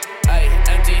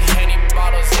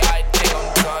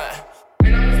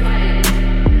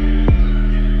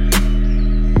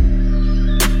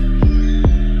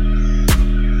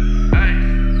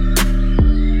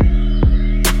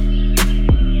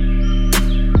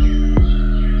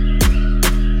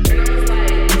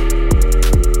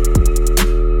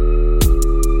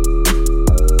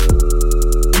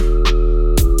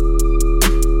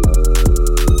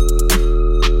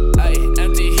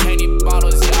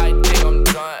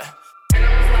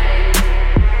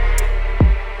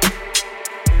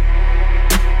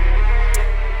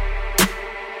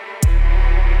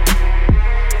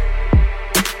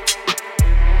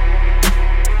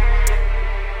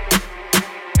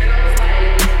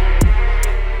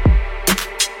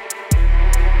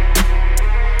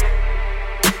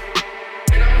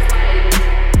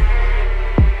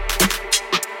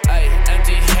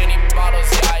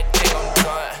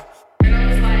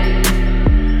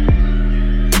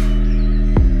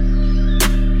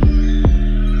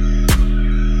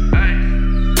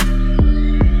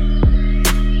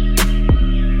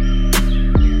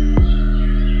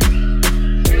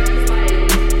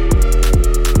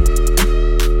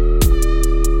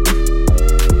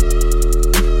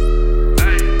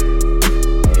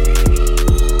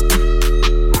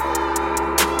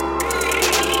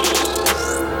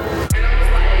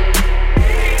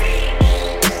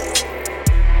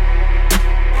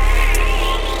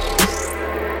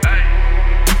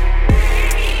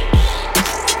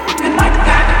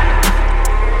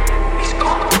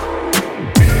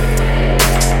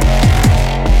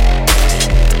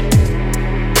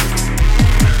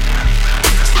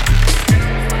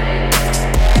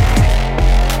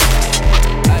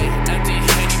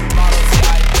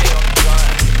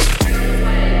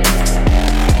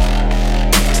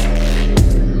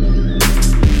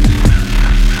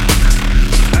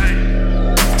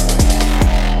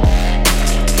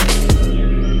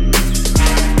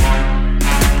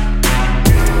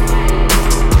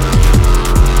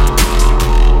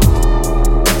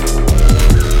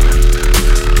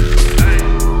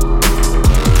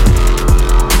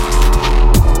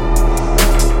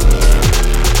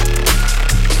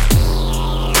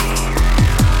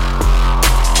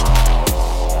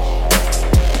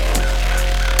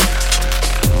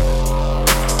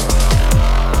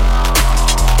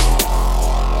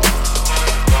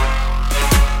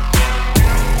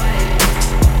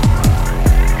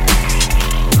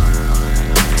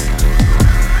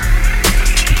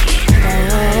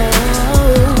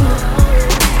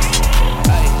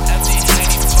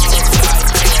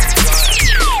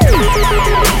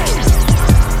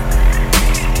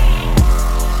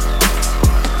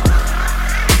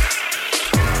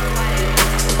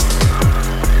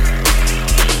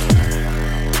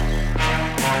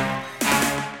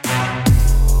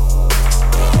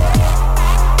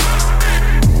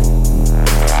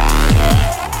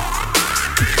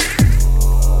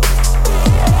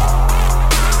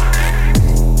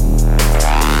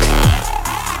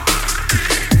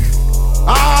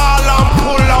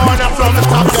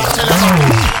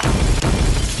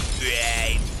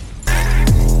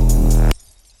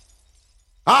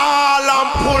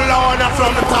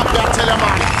 from the top there, tell them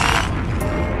man.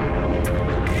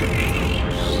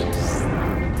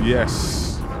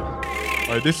 Yes.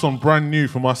 This one brand new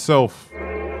for myself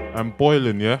and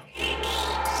Boylan, yeah?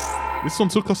 This one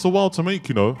took us a while to make,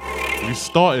 you know. We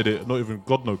started it, not even,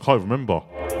 God knows, can't remember.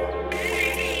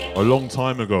 A long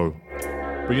time ago.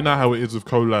 But you know how it is with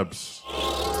collabs.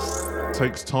 It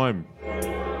takes time.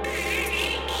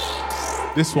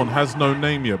 This one has no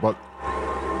name yet, but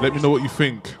let me know what you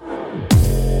think.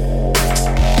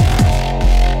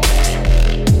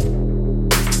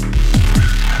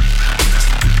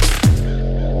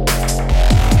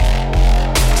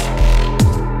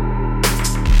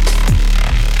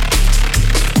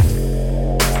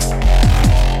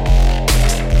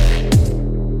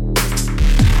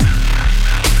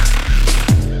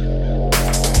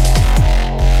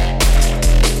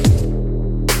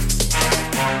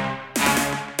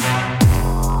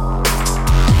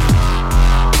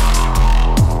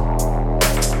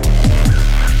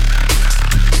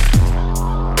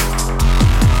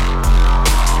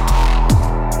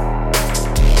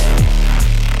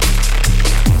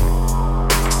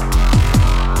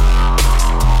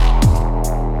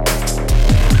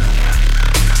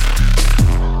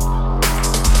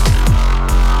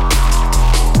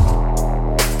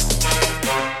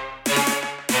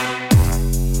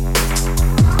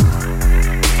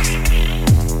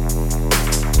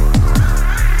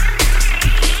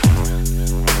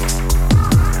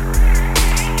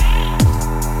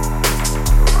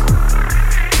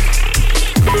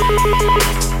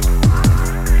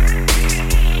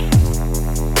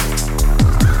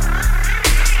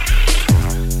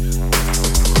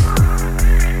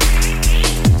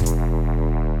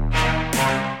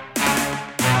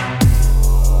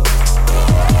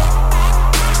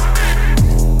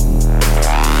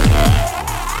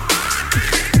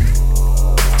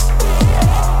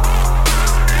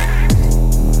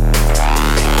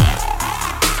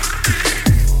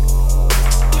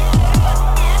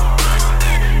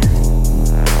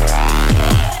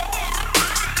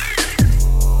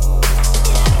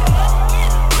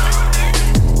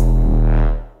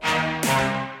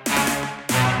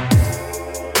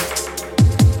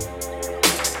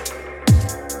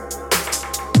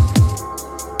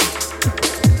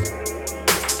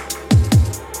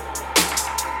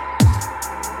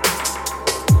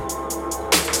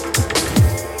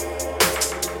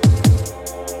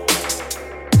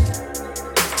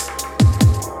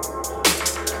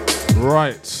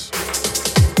 Right.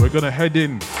 We're going to head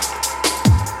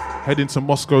into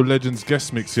Moscow Legends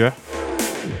guest mix, yeah?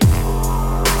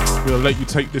 I'm going to let you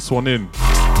take this one in.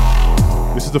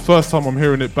 This is the first time I'm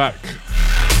hearing it back.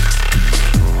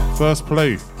 First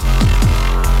play.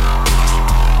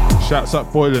 Shouts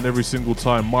at Boylan every single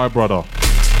time, my brother.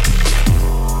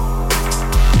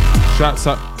 Shouts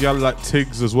at gal like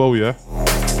Tiggs as well, yeah?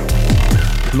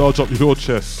 Large up your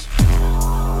chest.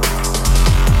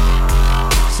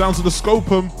 Sounds of the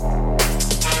Scopum.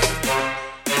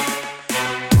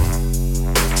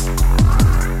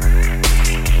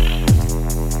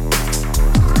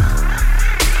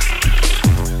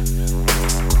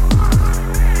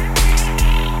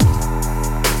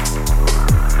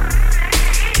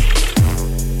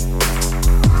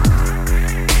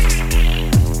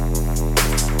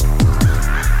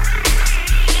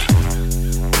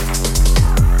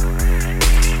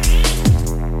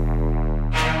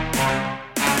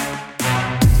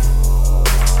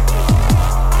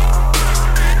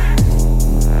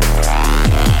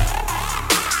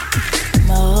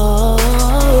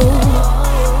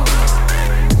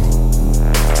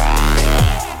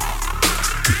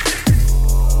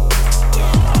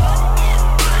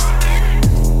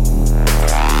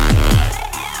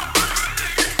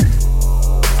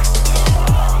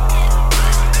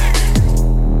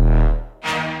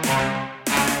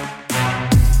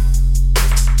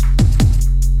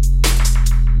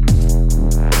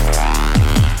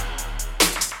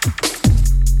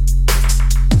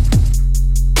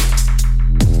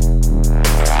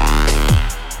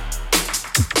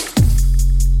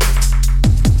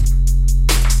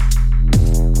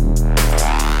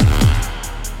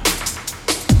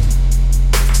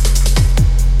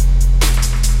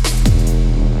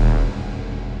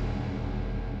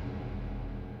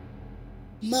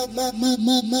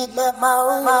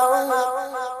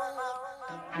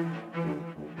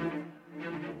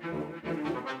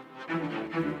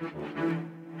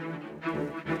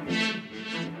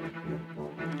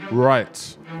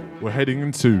 Right, we're heading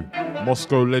into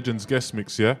Moscow Legends guest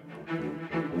mix, yeah?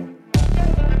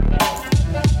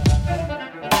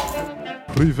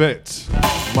 Privet,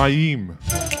 Maim,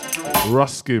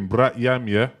 Ruskin, Brat Yam,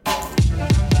 yeah?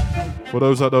 For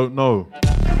those that don't know,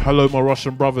 hello my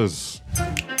Russian brothers.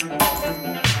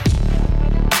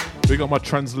 Big up my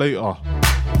translator,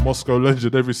 Moscow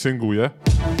Legend every single, yeah?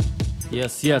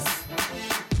 Yes, yes.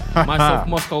 Myself,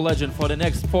 Moscow Legend for the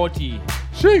next 40.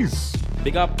 Jeez.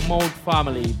 Big up Mode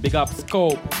Family, big up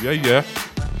Scope. Yeah, yeah.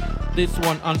 This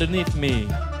one underneath me,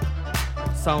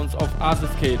 sounds of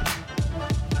Aziz Kid.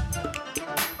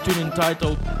 Tune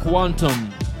entitled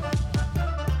Quantum.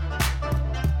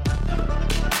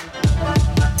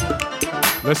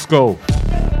 Let's go.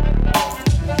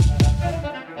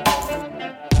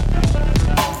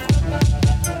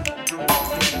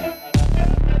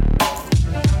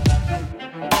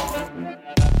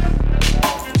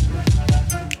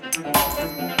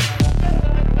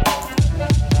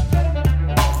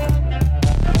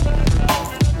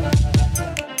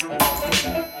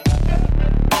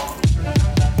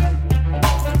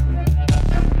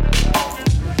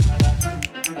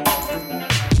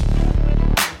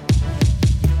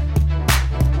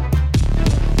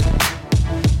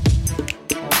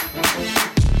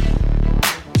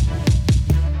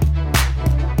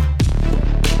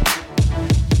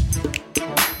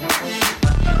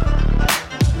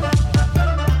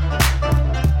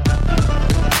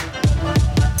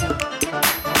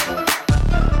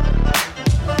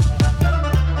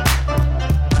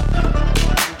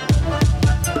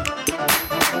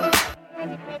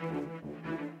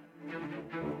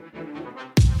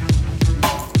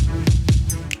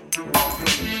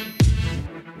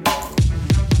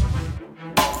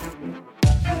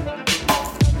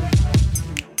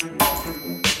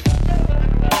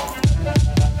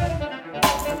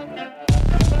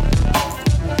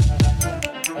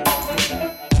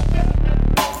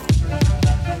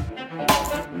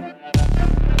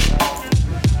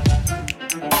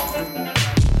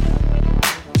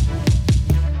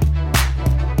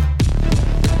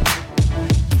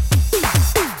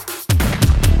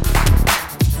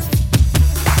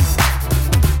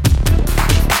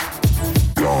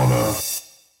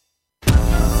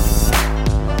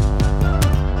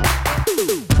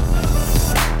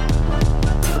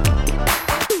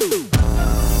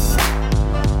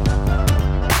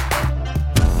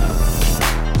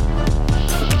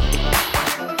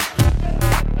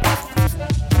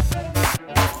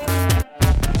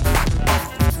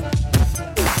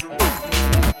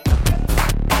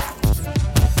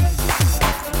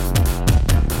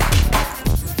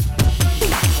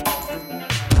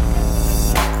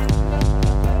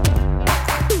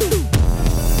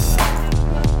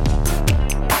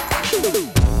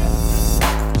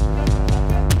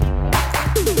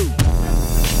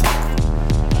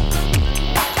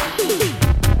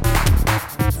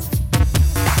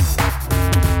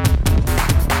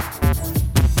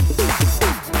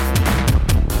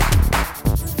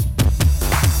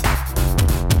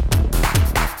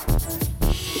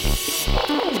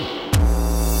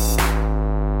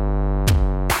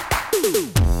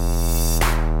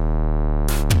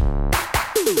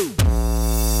 Big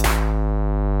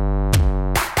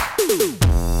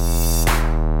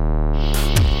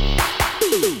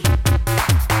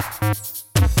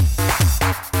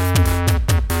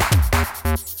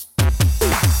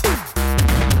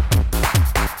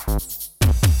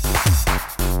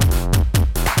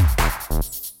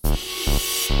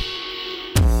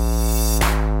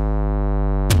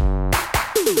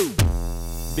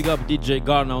up DJ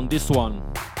Garner on this one.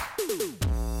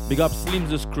 Big up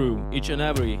Slim's crew, each and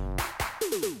every.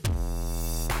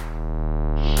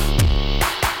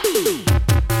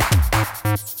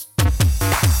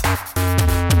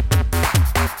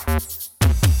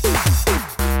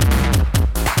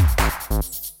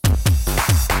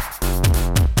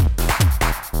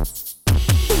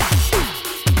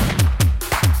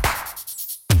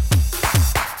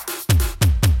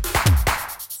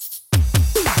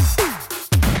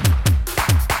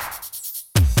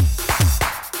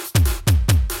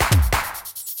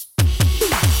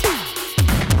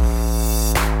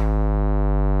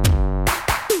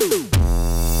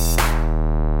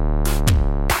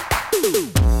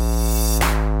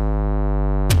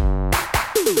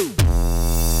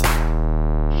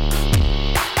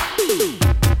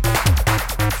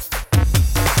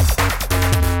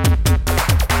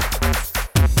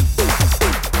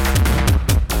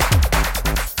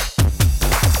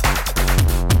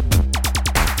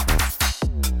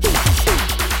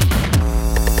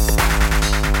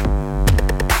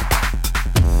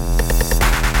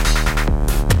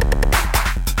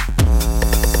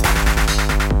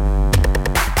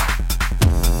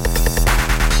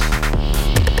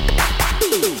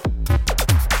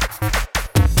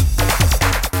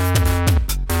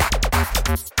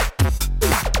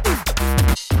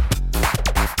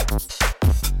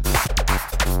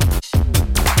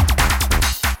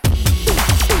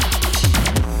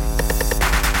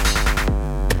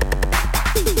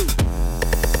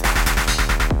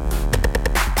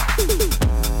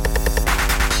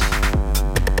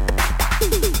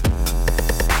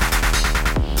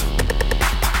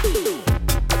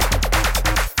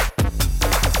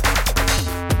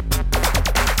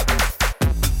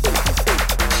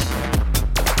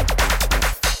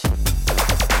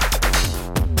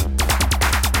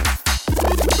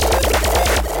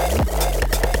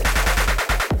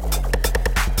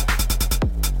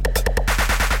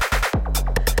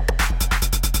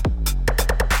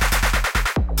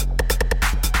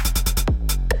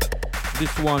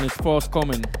 This one is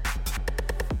forthcoming,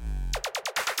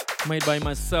 made by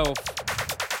myself,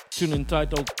 tune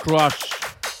entitled Crush.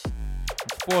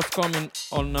 It's forthcoming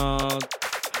on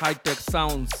High Tech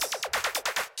Sounds.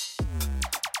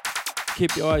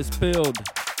 Keep your eyes peeled.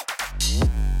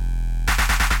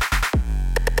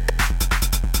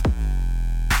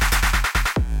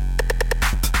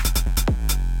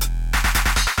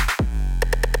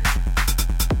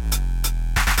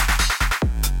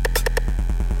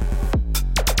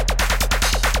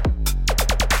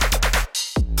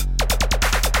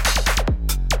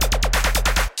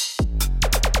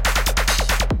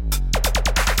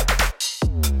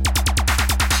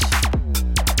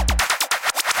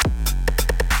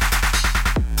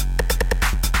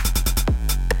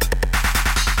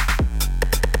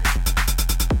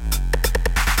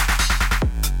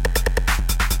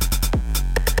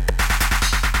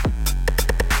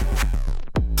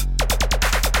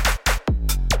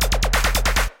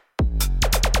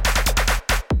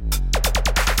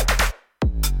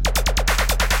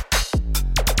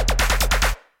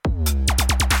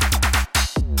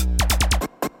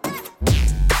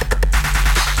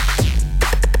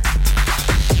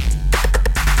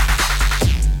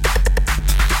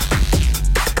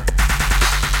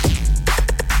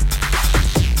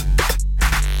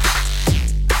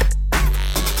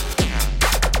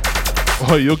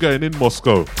 Oh, you're getting in,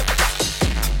 Moscow.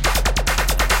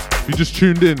 You just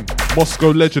tuned in.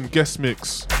 Moscow Legend guest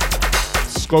mix.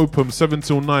 Scopum 7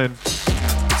 till 9,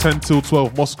 10 till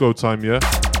 12 Moscow time, yeah?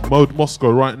 Mode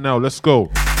Moscow right now. Let's go.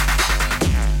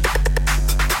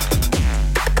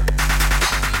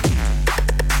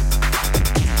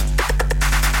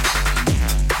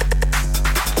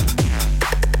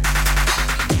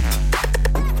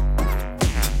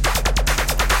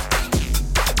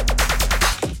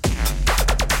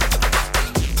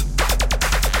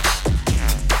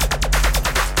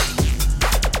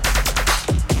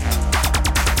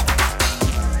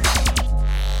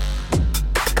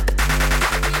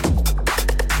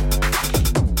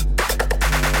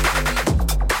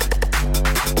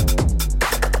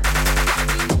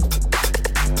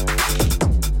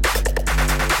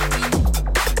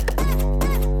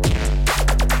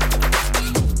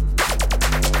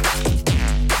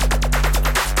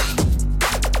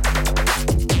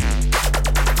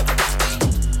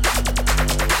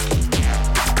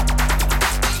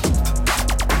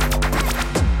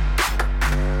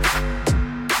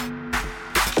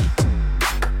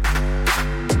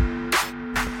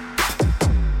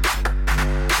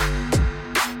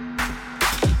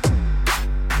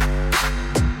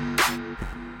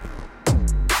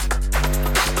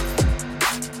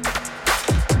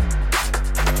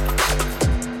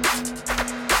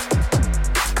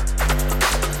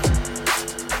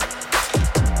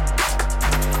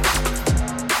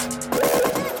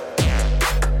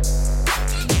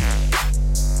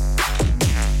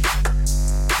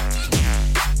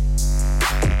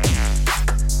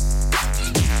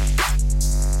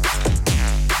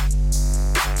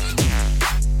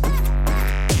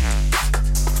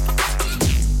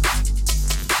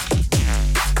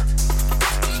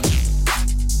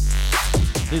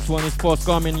 one is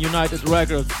forthcoming, United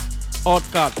Records,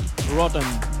 Outcut, Rotten.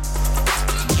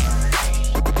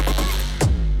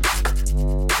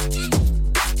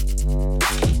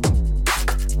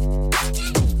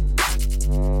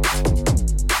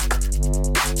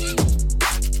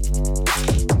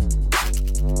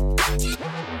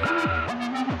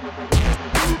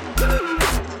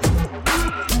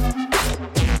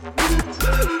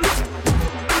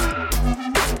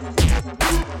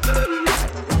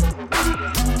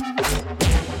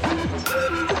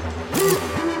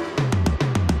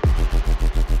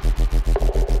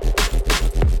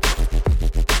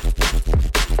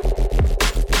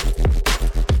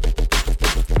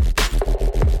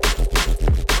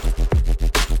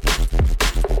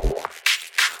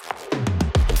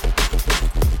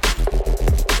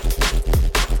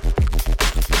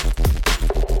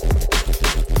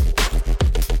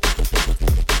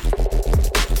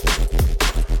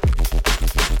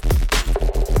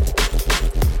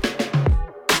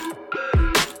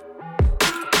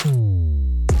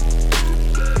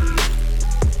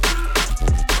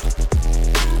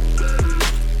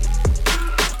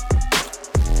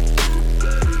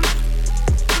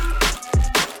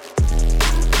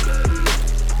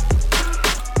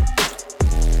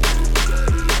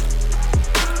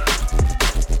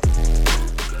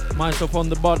 Myself on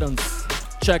the buttons,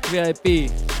 check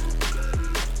VIP.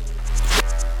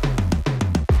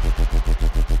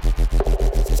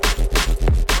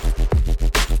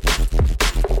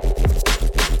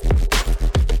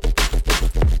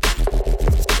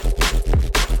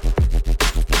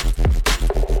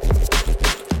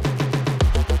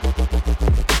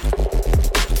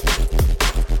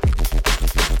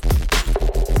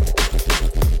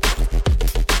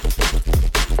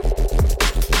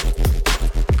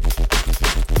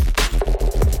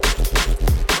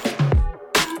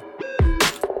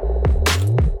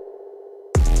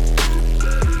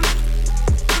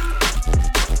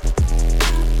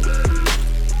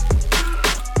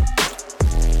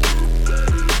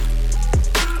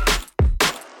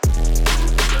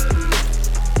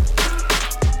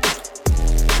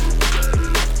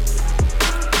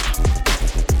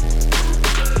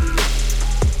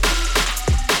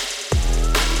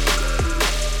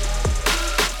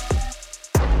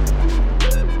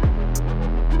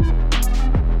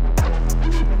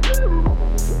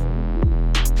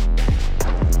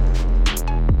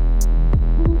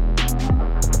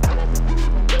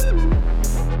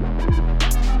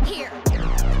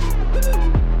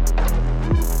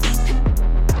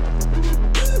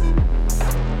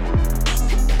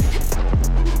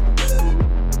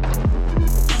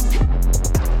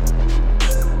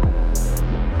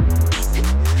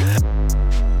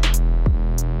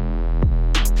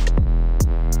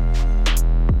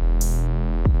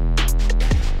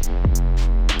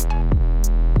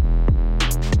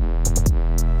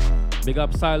 Big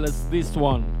up Silas, this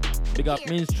one. Big up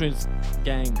Mean Streets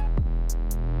gang.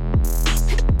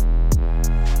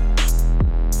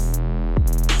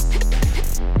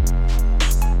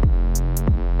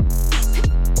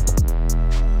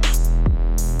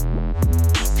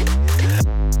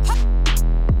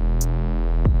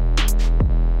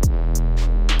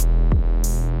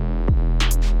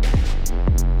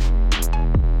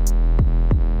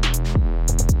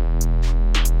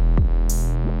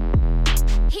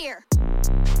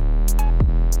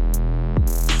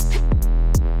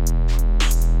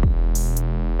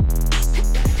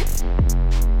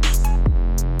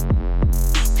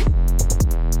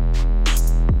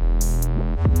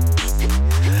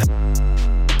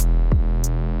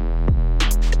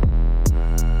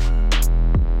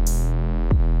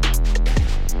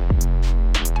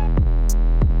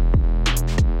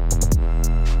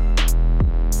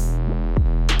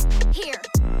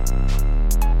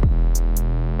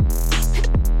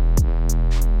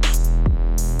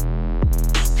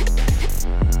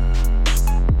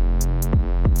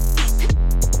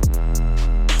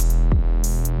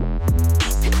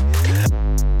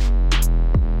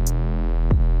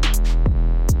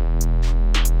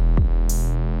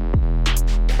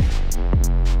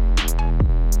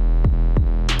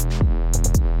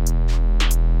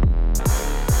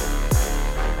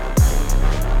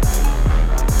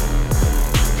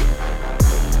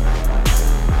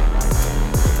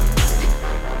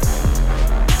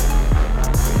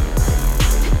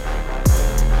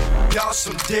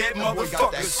 Some dead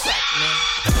motherfuckers.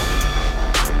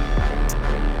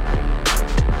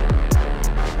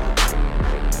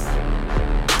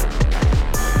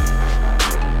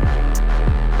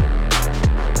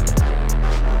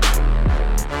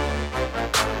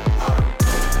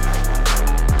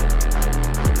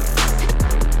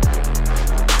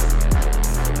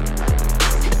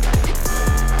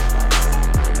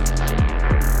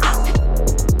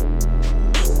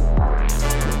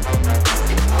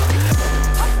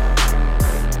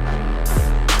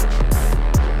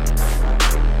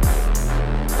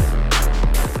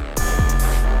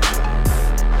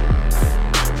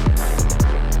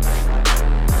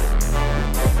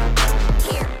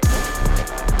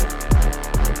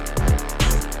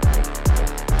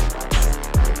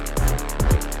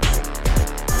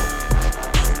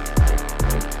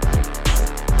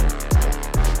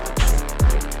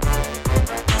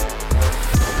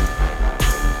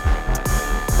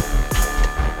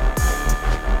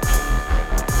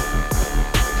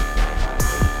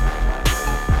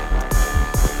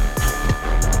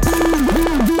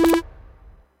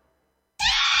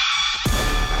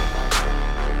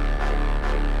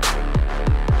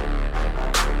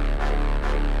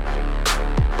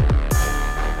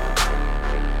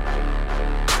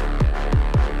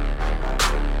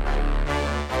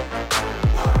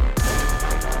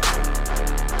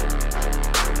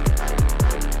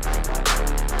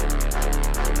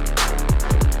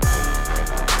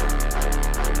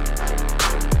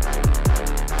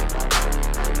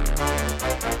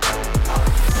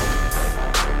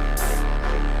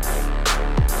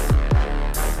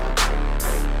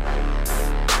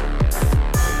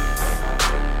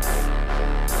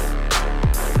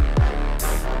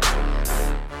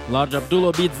 Large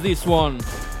Abdullah beats this one.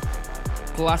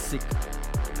 Classic.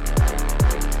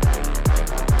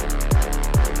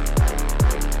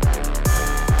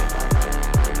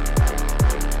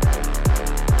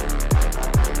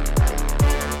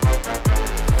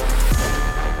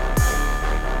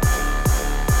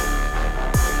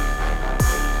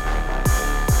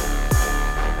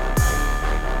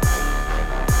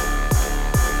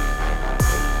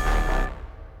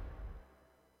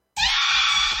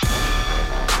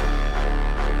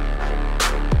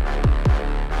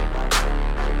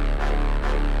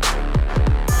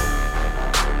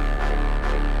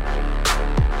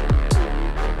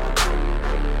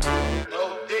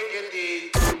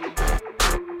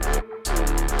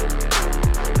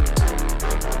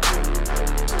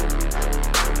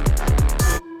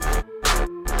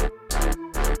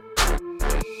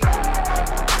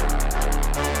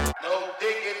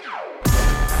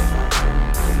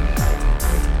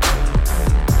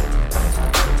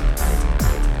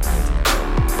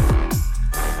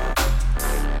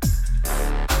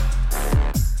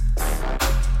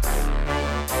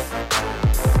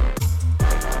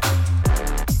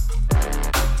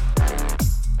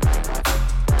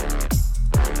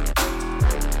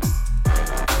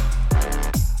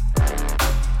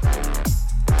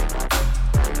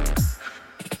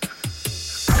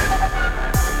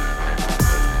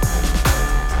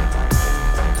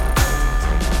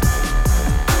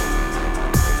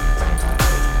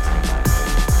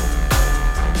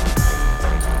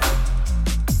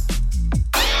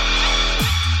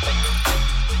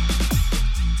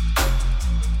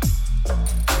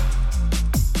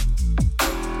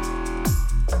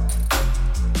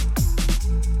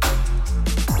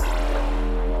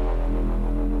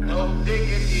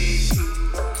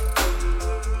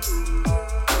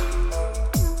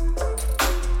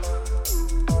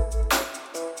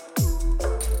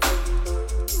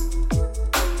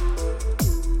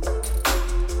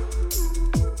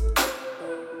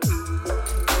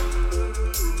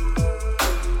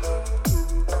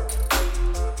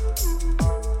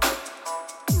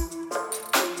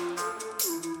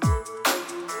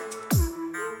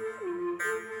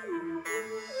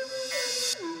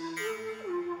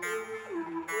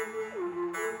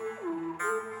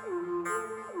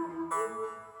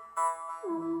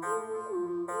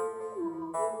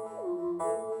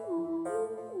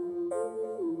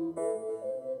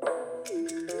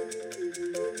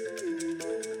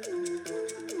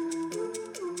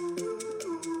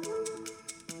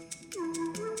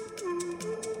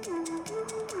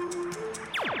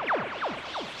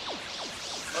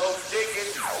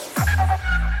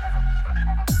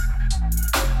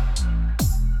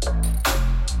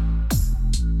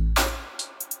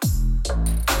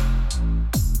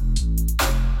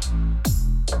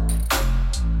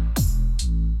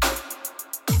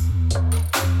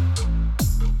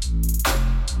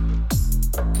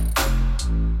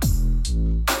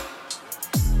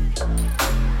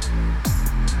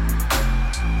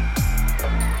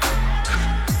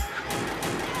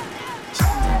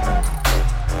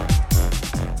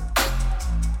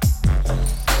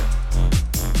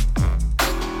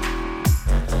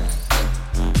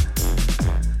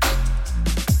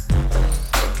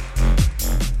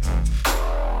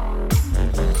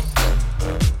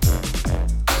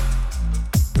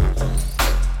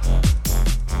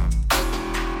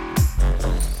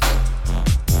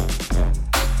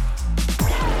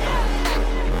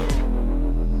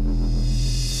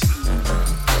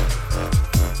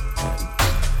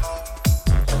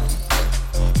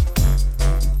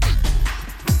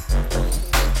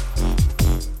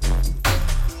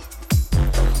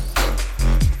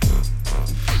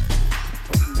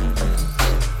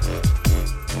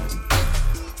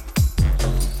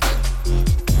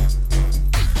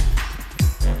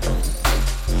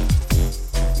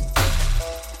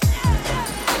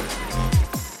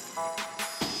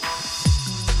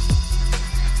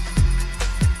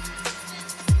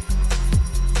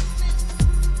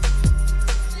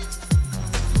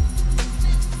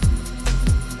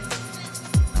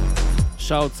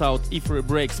 Shouts out Ifri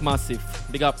Breaks Massive.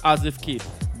 Big up Asif Kid.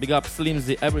 Big up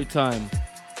Slimzy every time.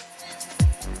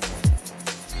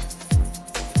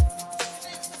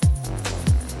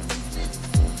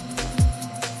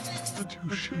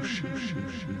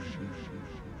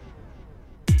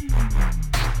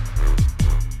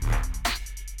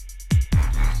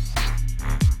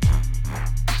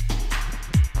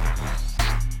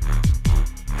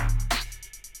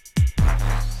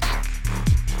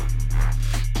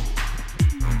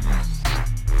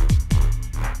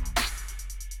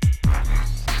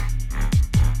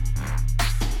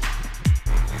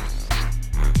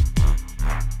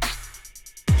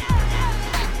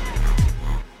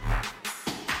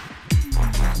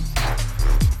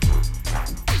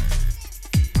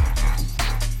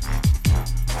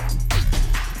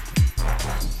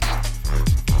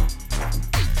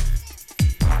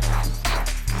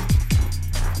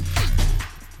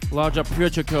 Large up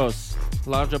Future Curse,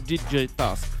 large up DJ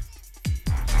Task.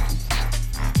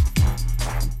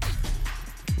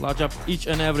 Large up each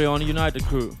and every on United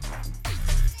crew.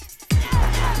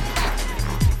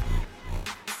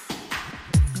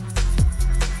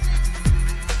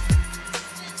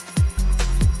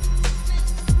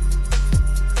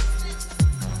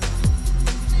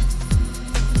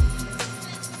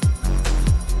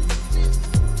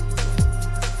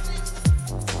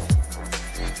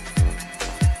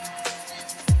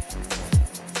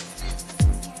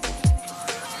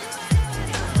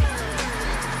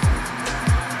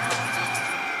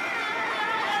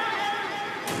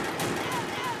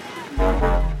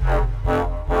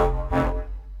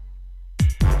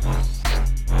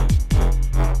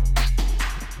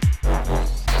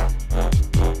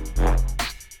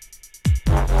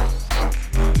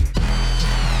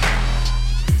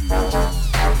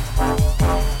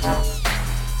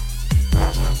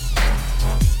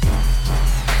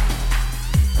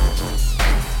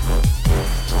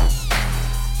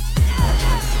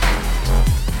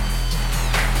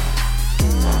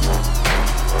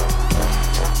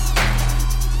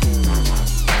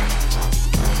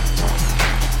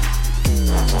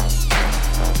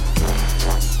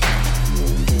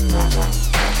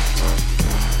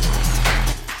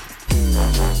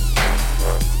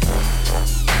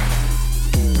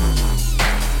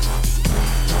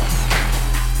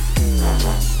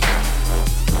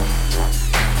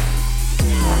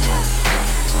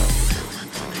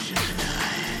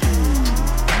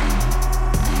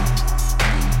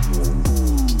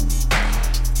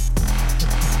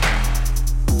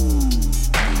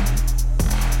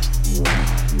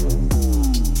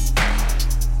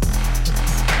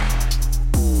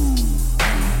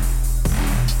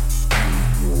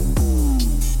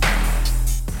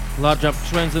 Large up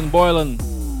Trends in Boylan.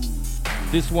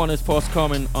 This one is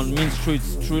forthcoming on Mean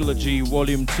Streets Trilogy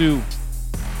Volume 2.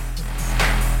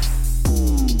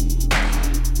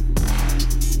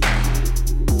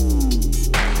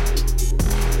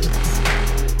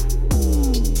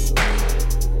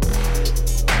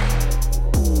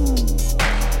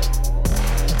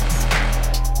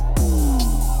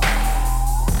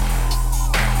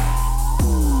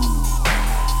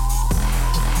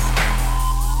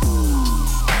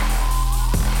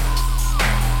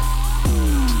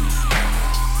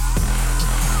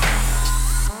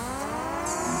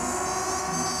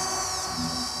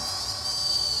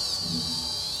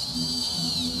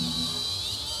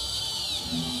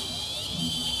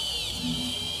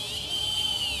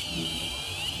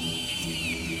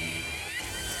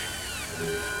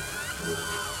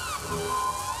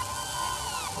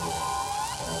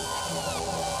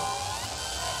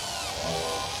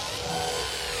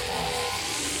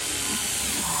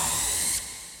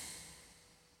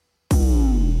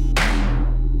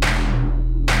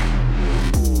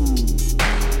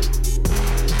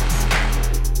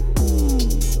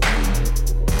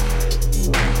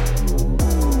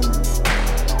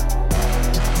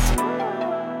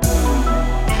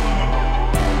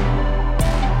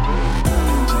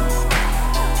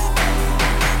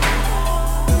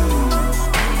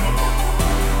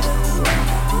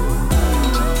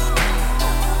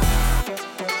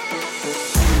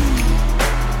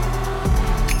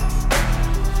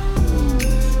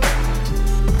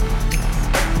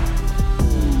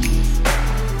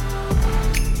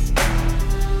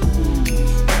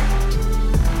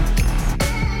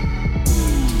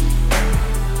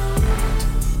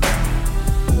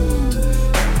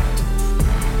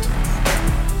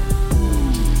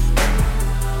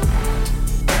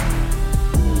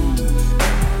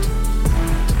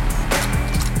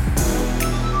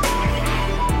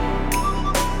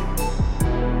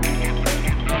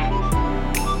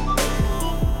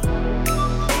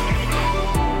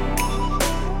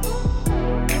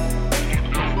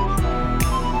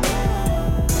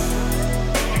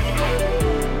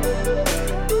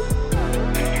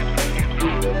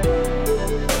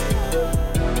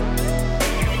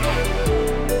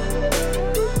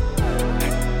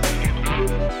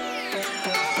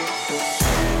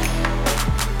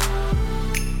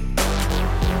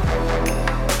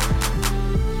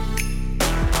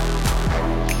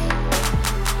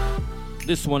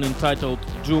 This one entitled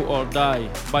Do or Die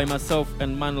by myself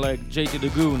and man like JT the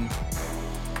Goon.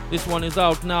 This one is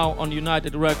out now on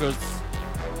United Records.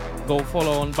 Go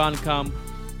follow on Bandcamp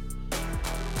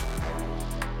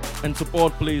and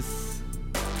support please.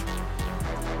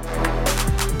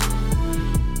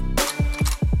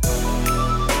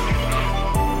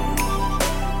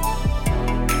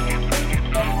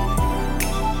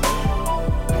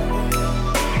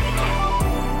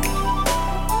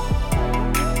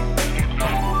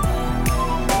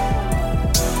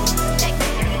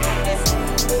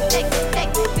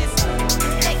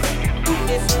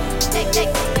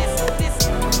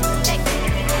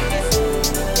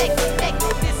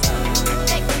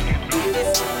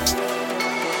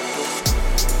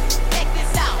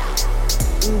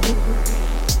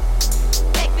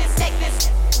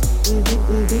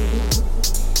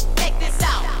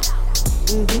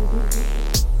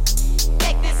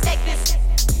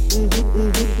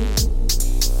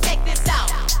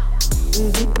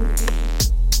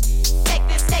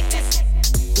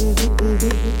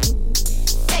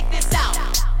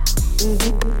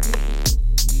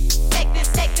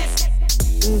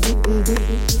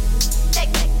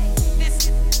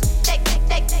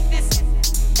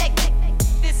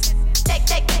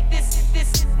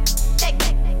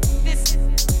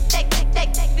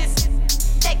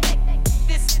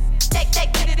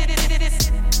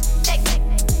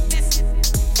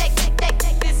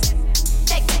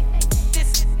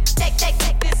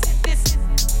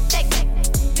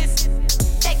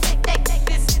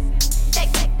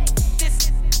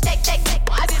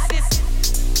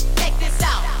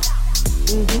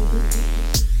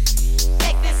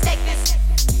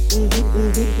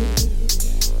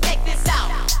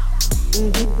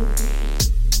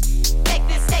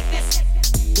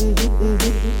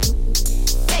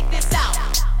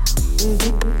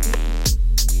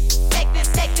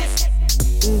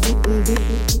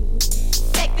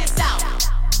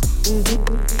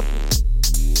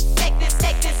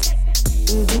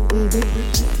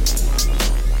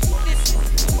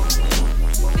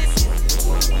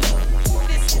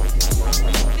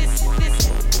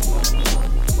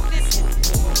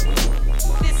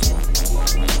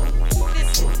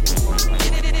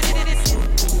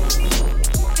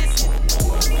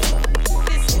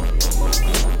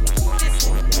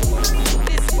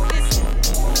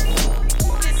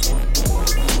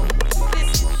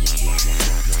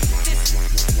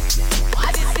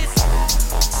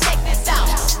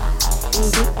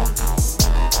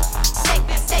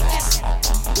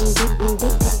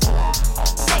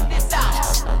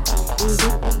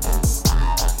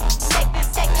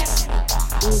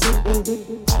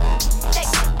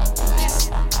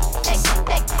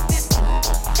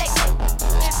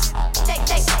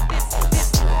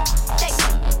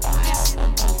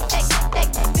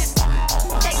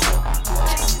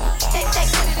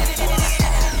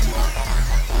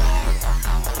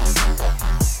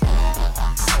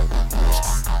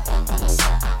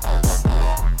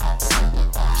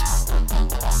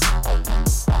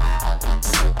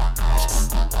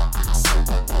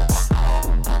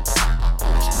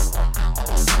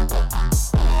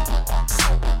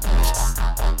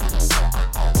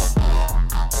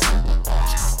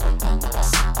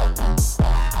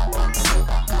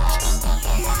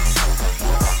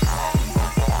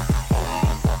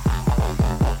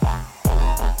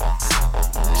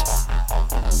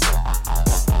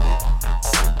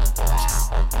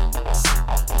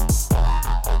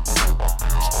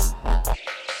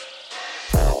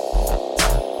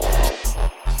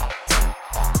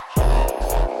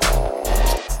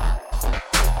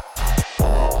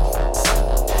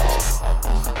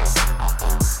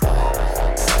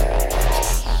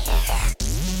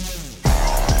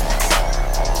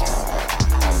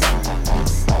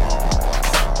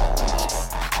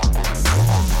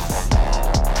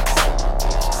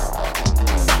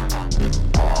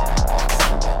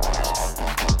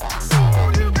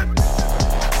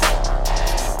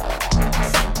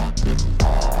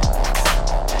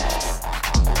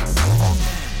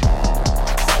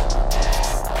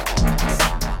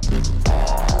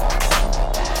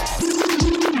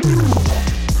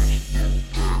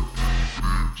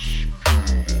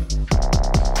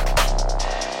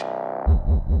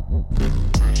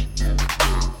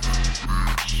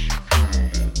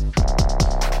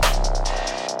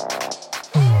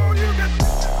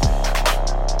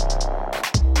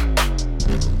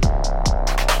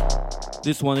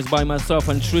 This one is by myself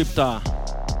and Shripta.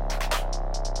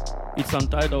 It's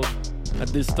untitled at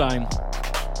this time.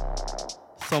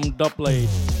 Some dubplate,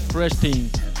 fresh thing.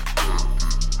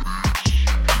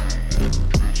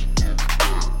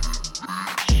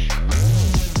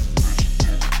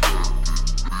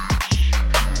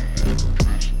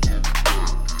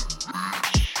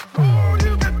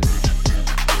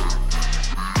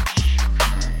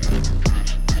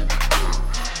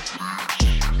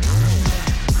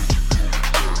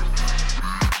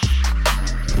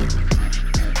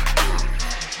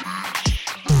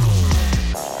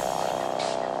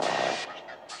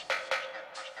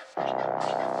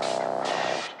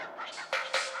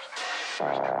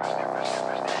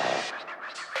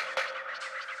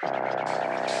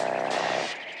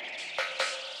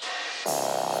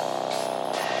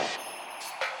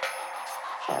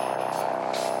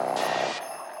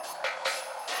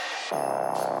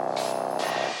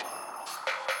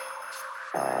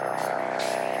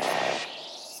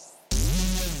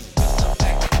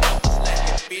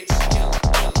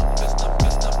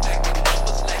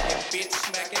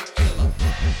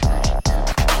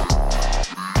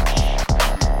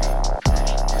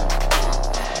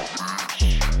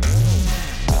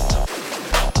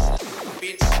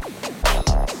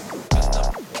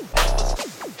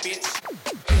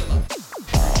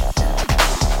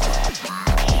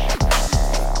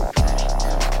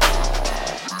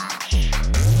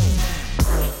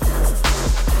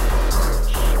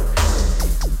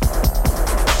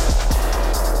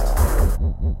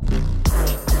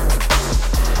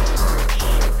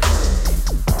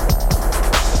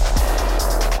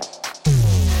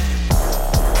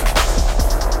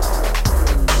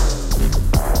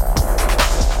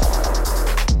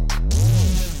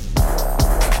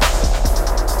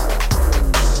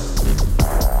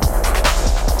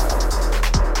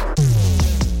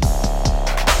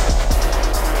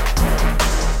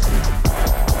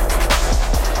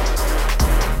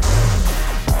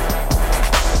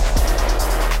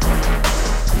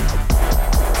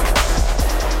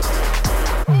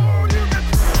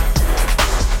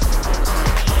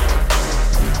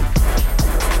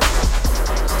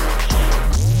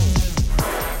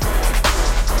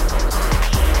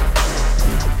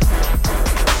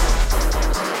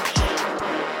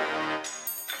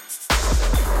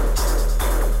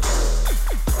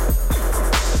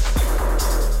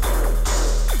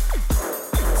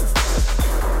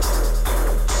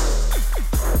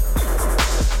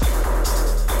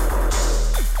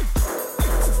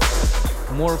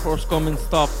 more forthcoming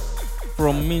stuff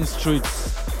from Mean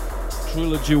Streets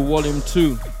Trilogy Volume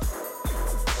 2.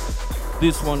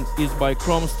 This one is by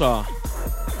Chromestar,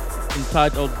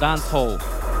 entitled Dance Hall.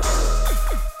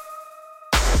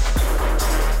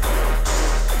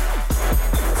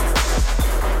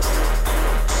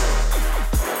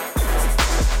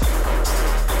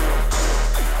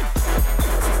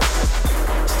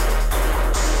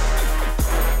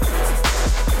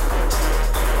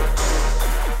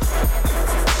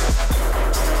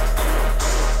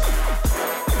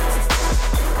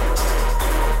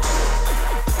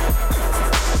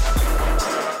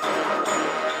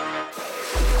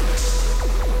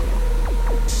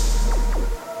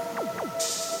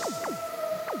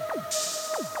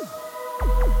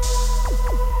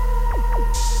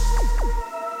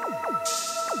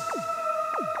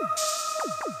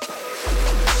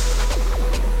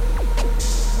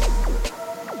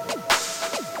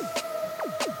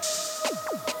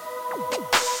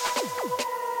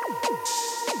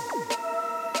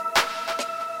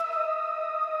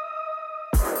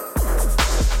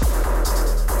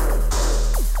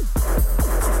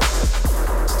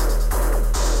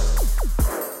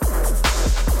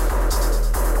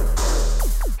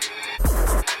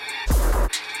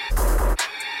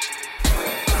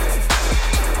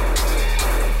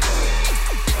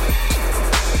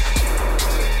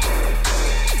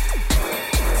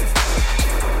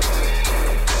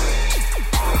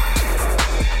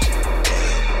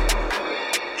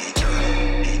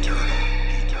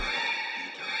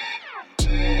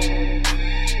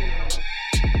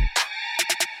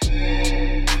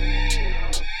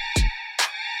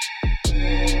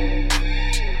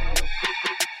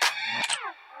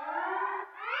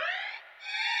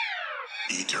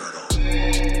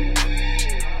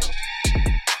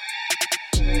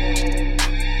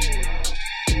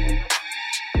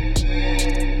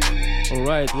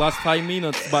 Last 5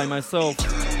 minutes by myself,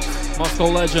 Moscow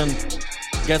Legend,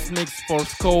 guest mix for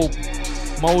Scope,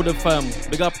 Mode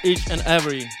FM, big up each and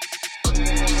every.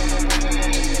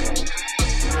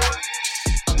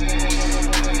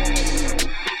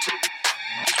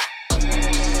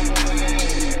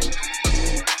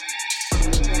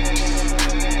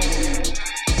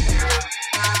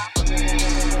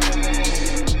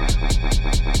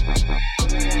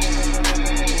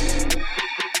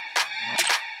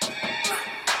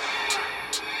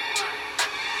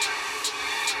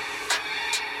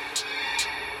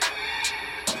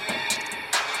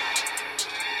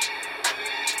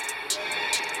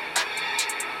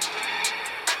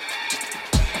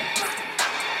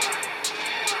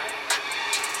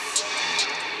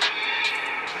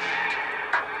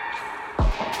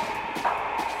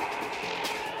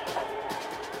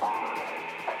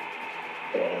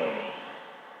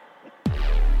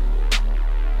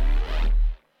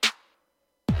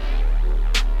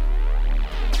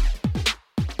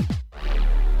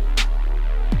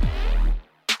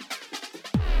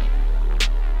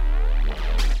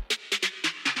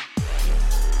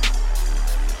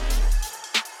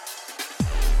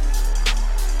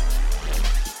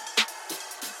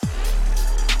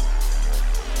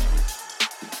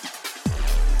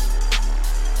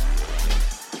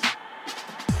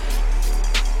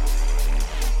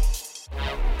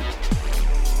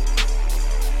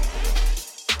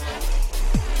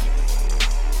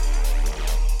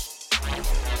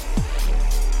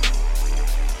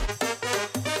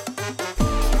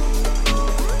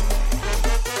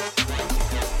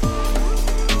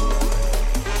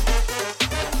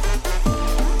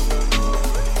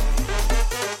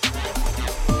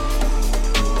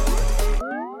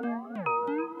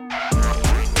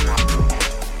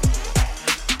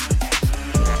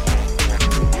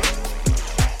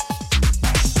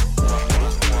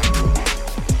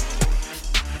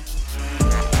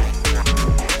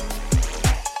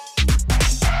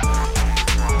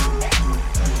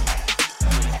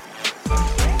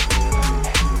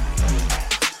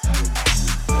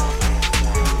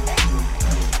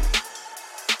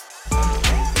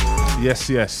 Yes,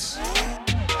 yes.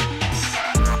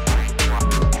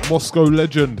 Moscow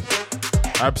Legend.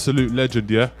 Absolute legend,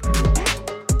 yeah?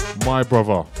 My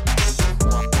brother.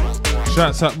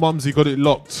 Shouts at Mumsy, got it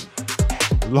locked.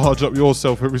 Large up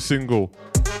yourself, every single.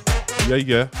 Yeah,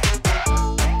 yeah.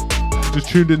 Just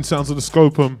tuned in, sounds of the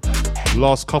Scopum.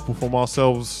 Last couple from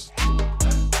ourselves.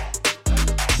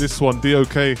 This one,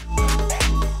 DOK.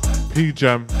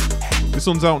 P-Jam. This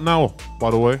one's out now,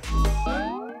 by the way.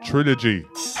 Trilogy.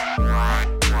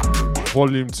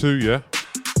 Volume 2, yeah?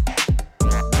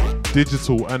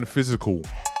 Digital and physical.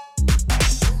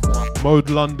 Mode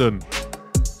London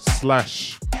 /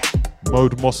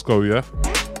 Mode Moscow, yeah?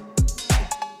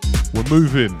 We're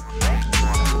moving.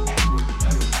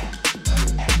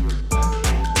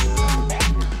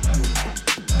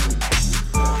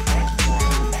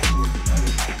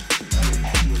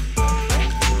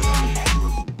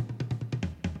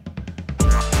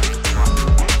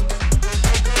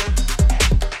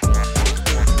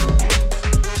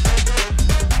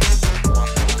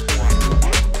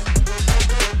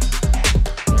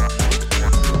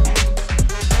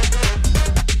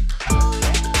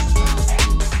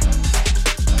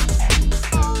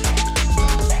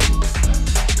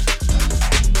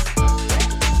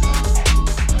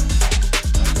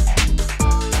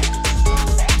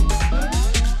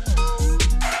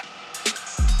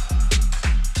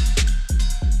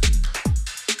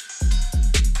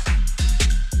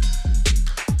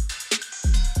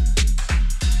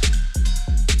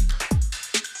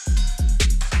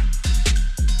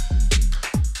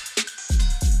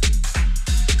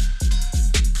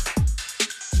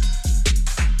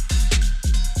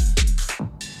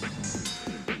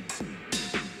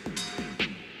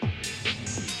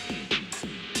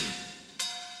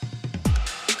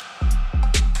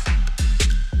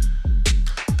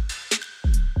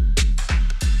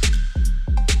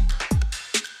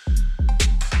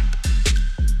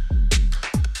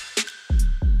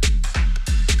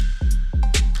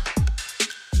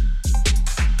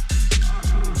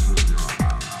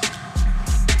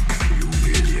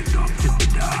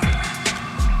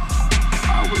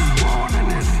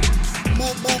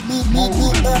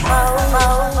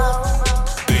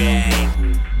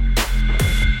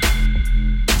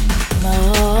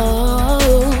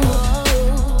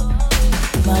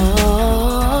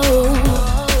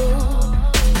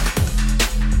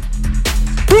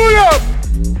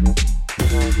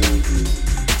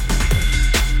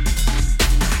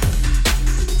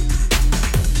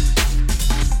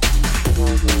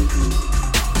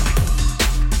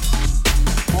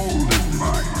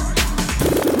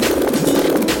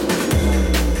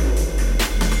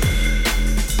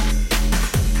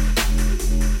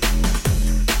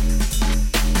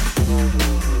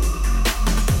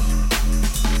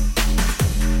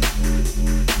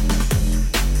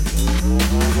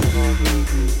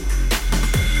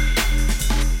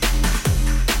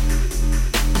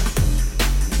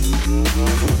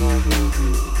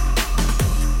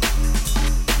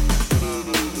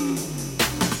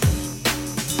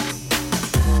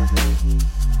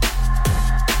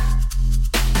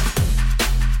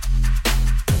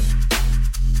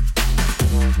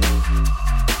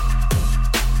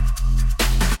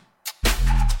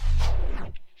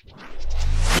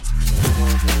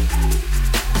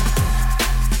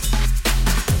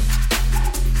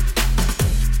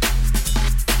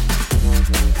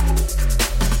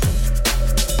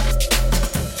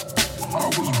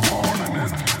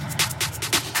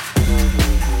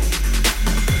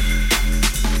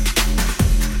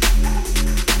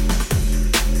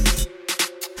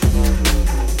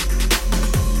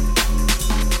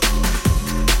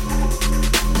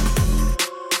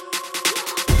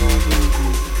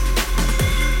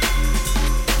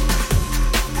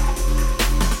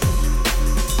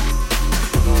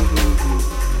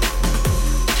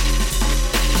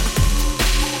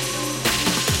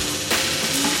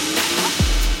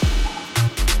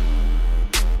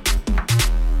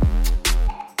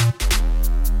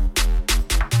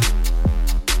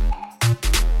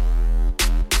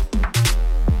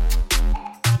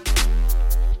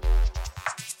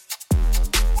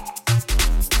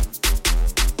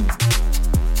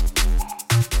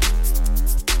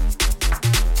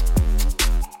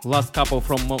 Last couple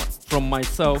from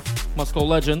myself, Moscow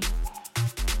Legend.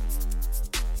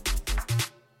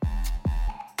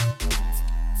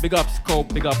 Big up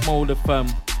Scope, big up Mode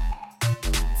FM.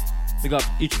 Big up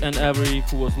each and every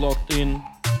who was locked in.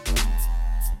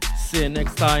 See you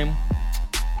next time.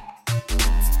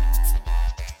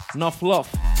 Enough love.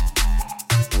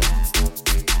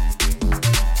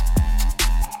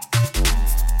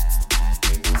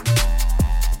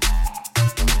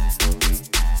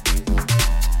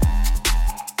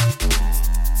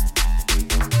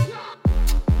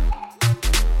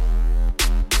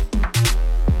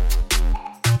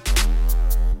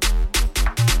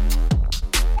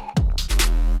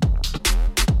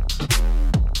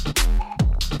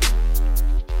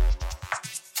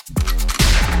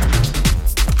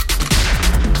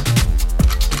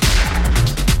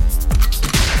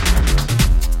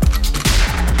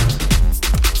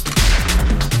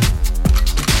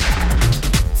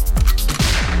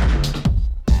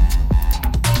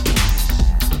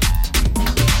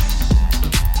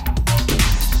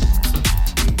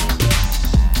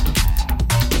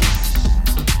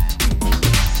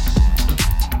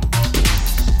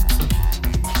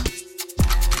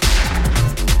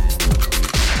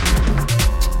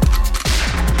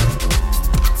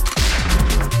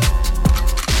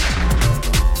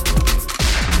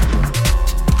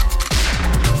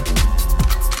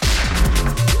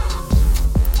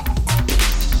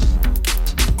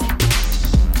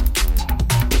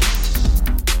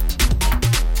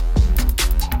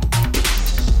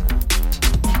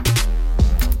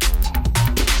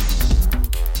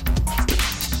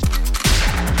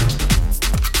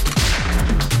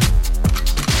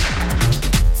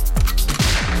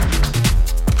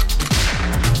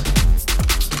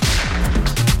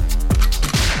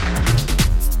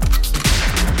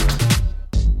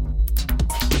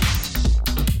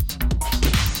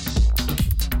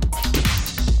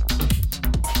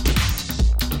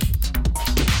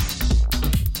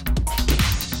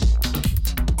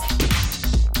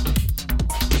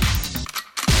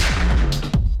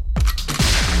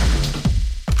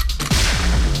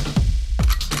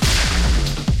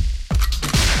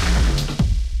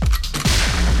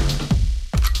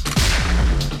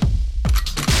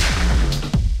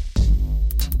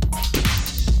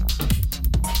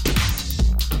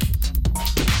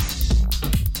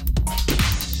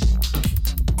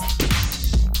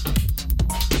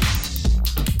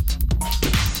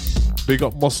 Big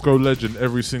up Moscow Legend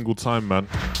every single time, man.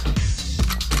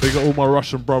 Big up all my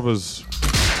Russian brothers.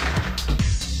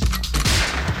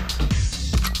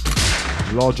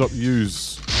 Large up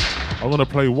U's. I'm gonna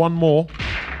play one more.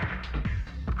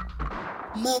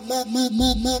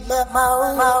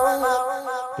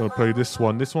 Gonna play this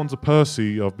one. This one's a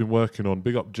Percy I've been working on.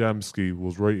 Big up Jamski,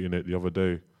 was rating it the other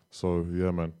day. So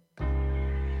yeah, man.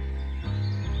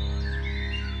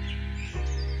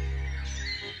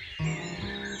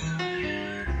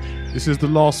 This is the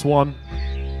last one.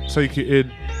 Take it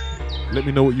in. Let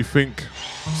me know what you think.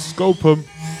 Scope 'em.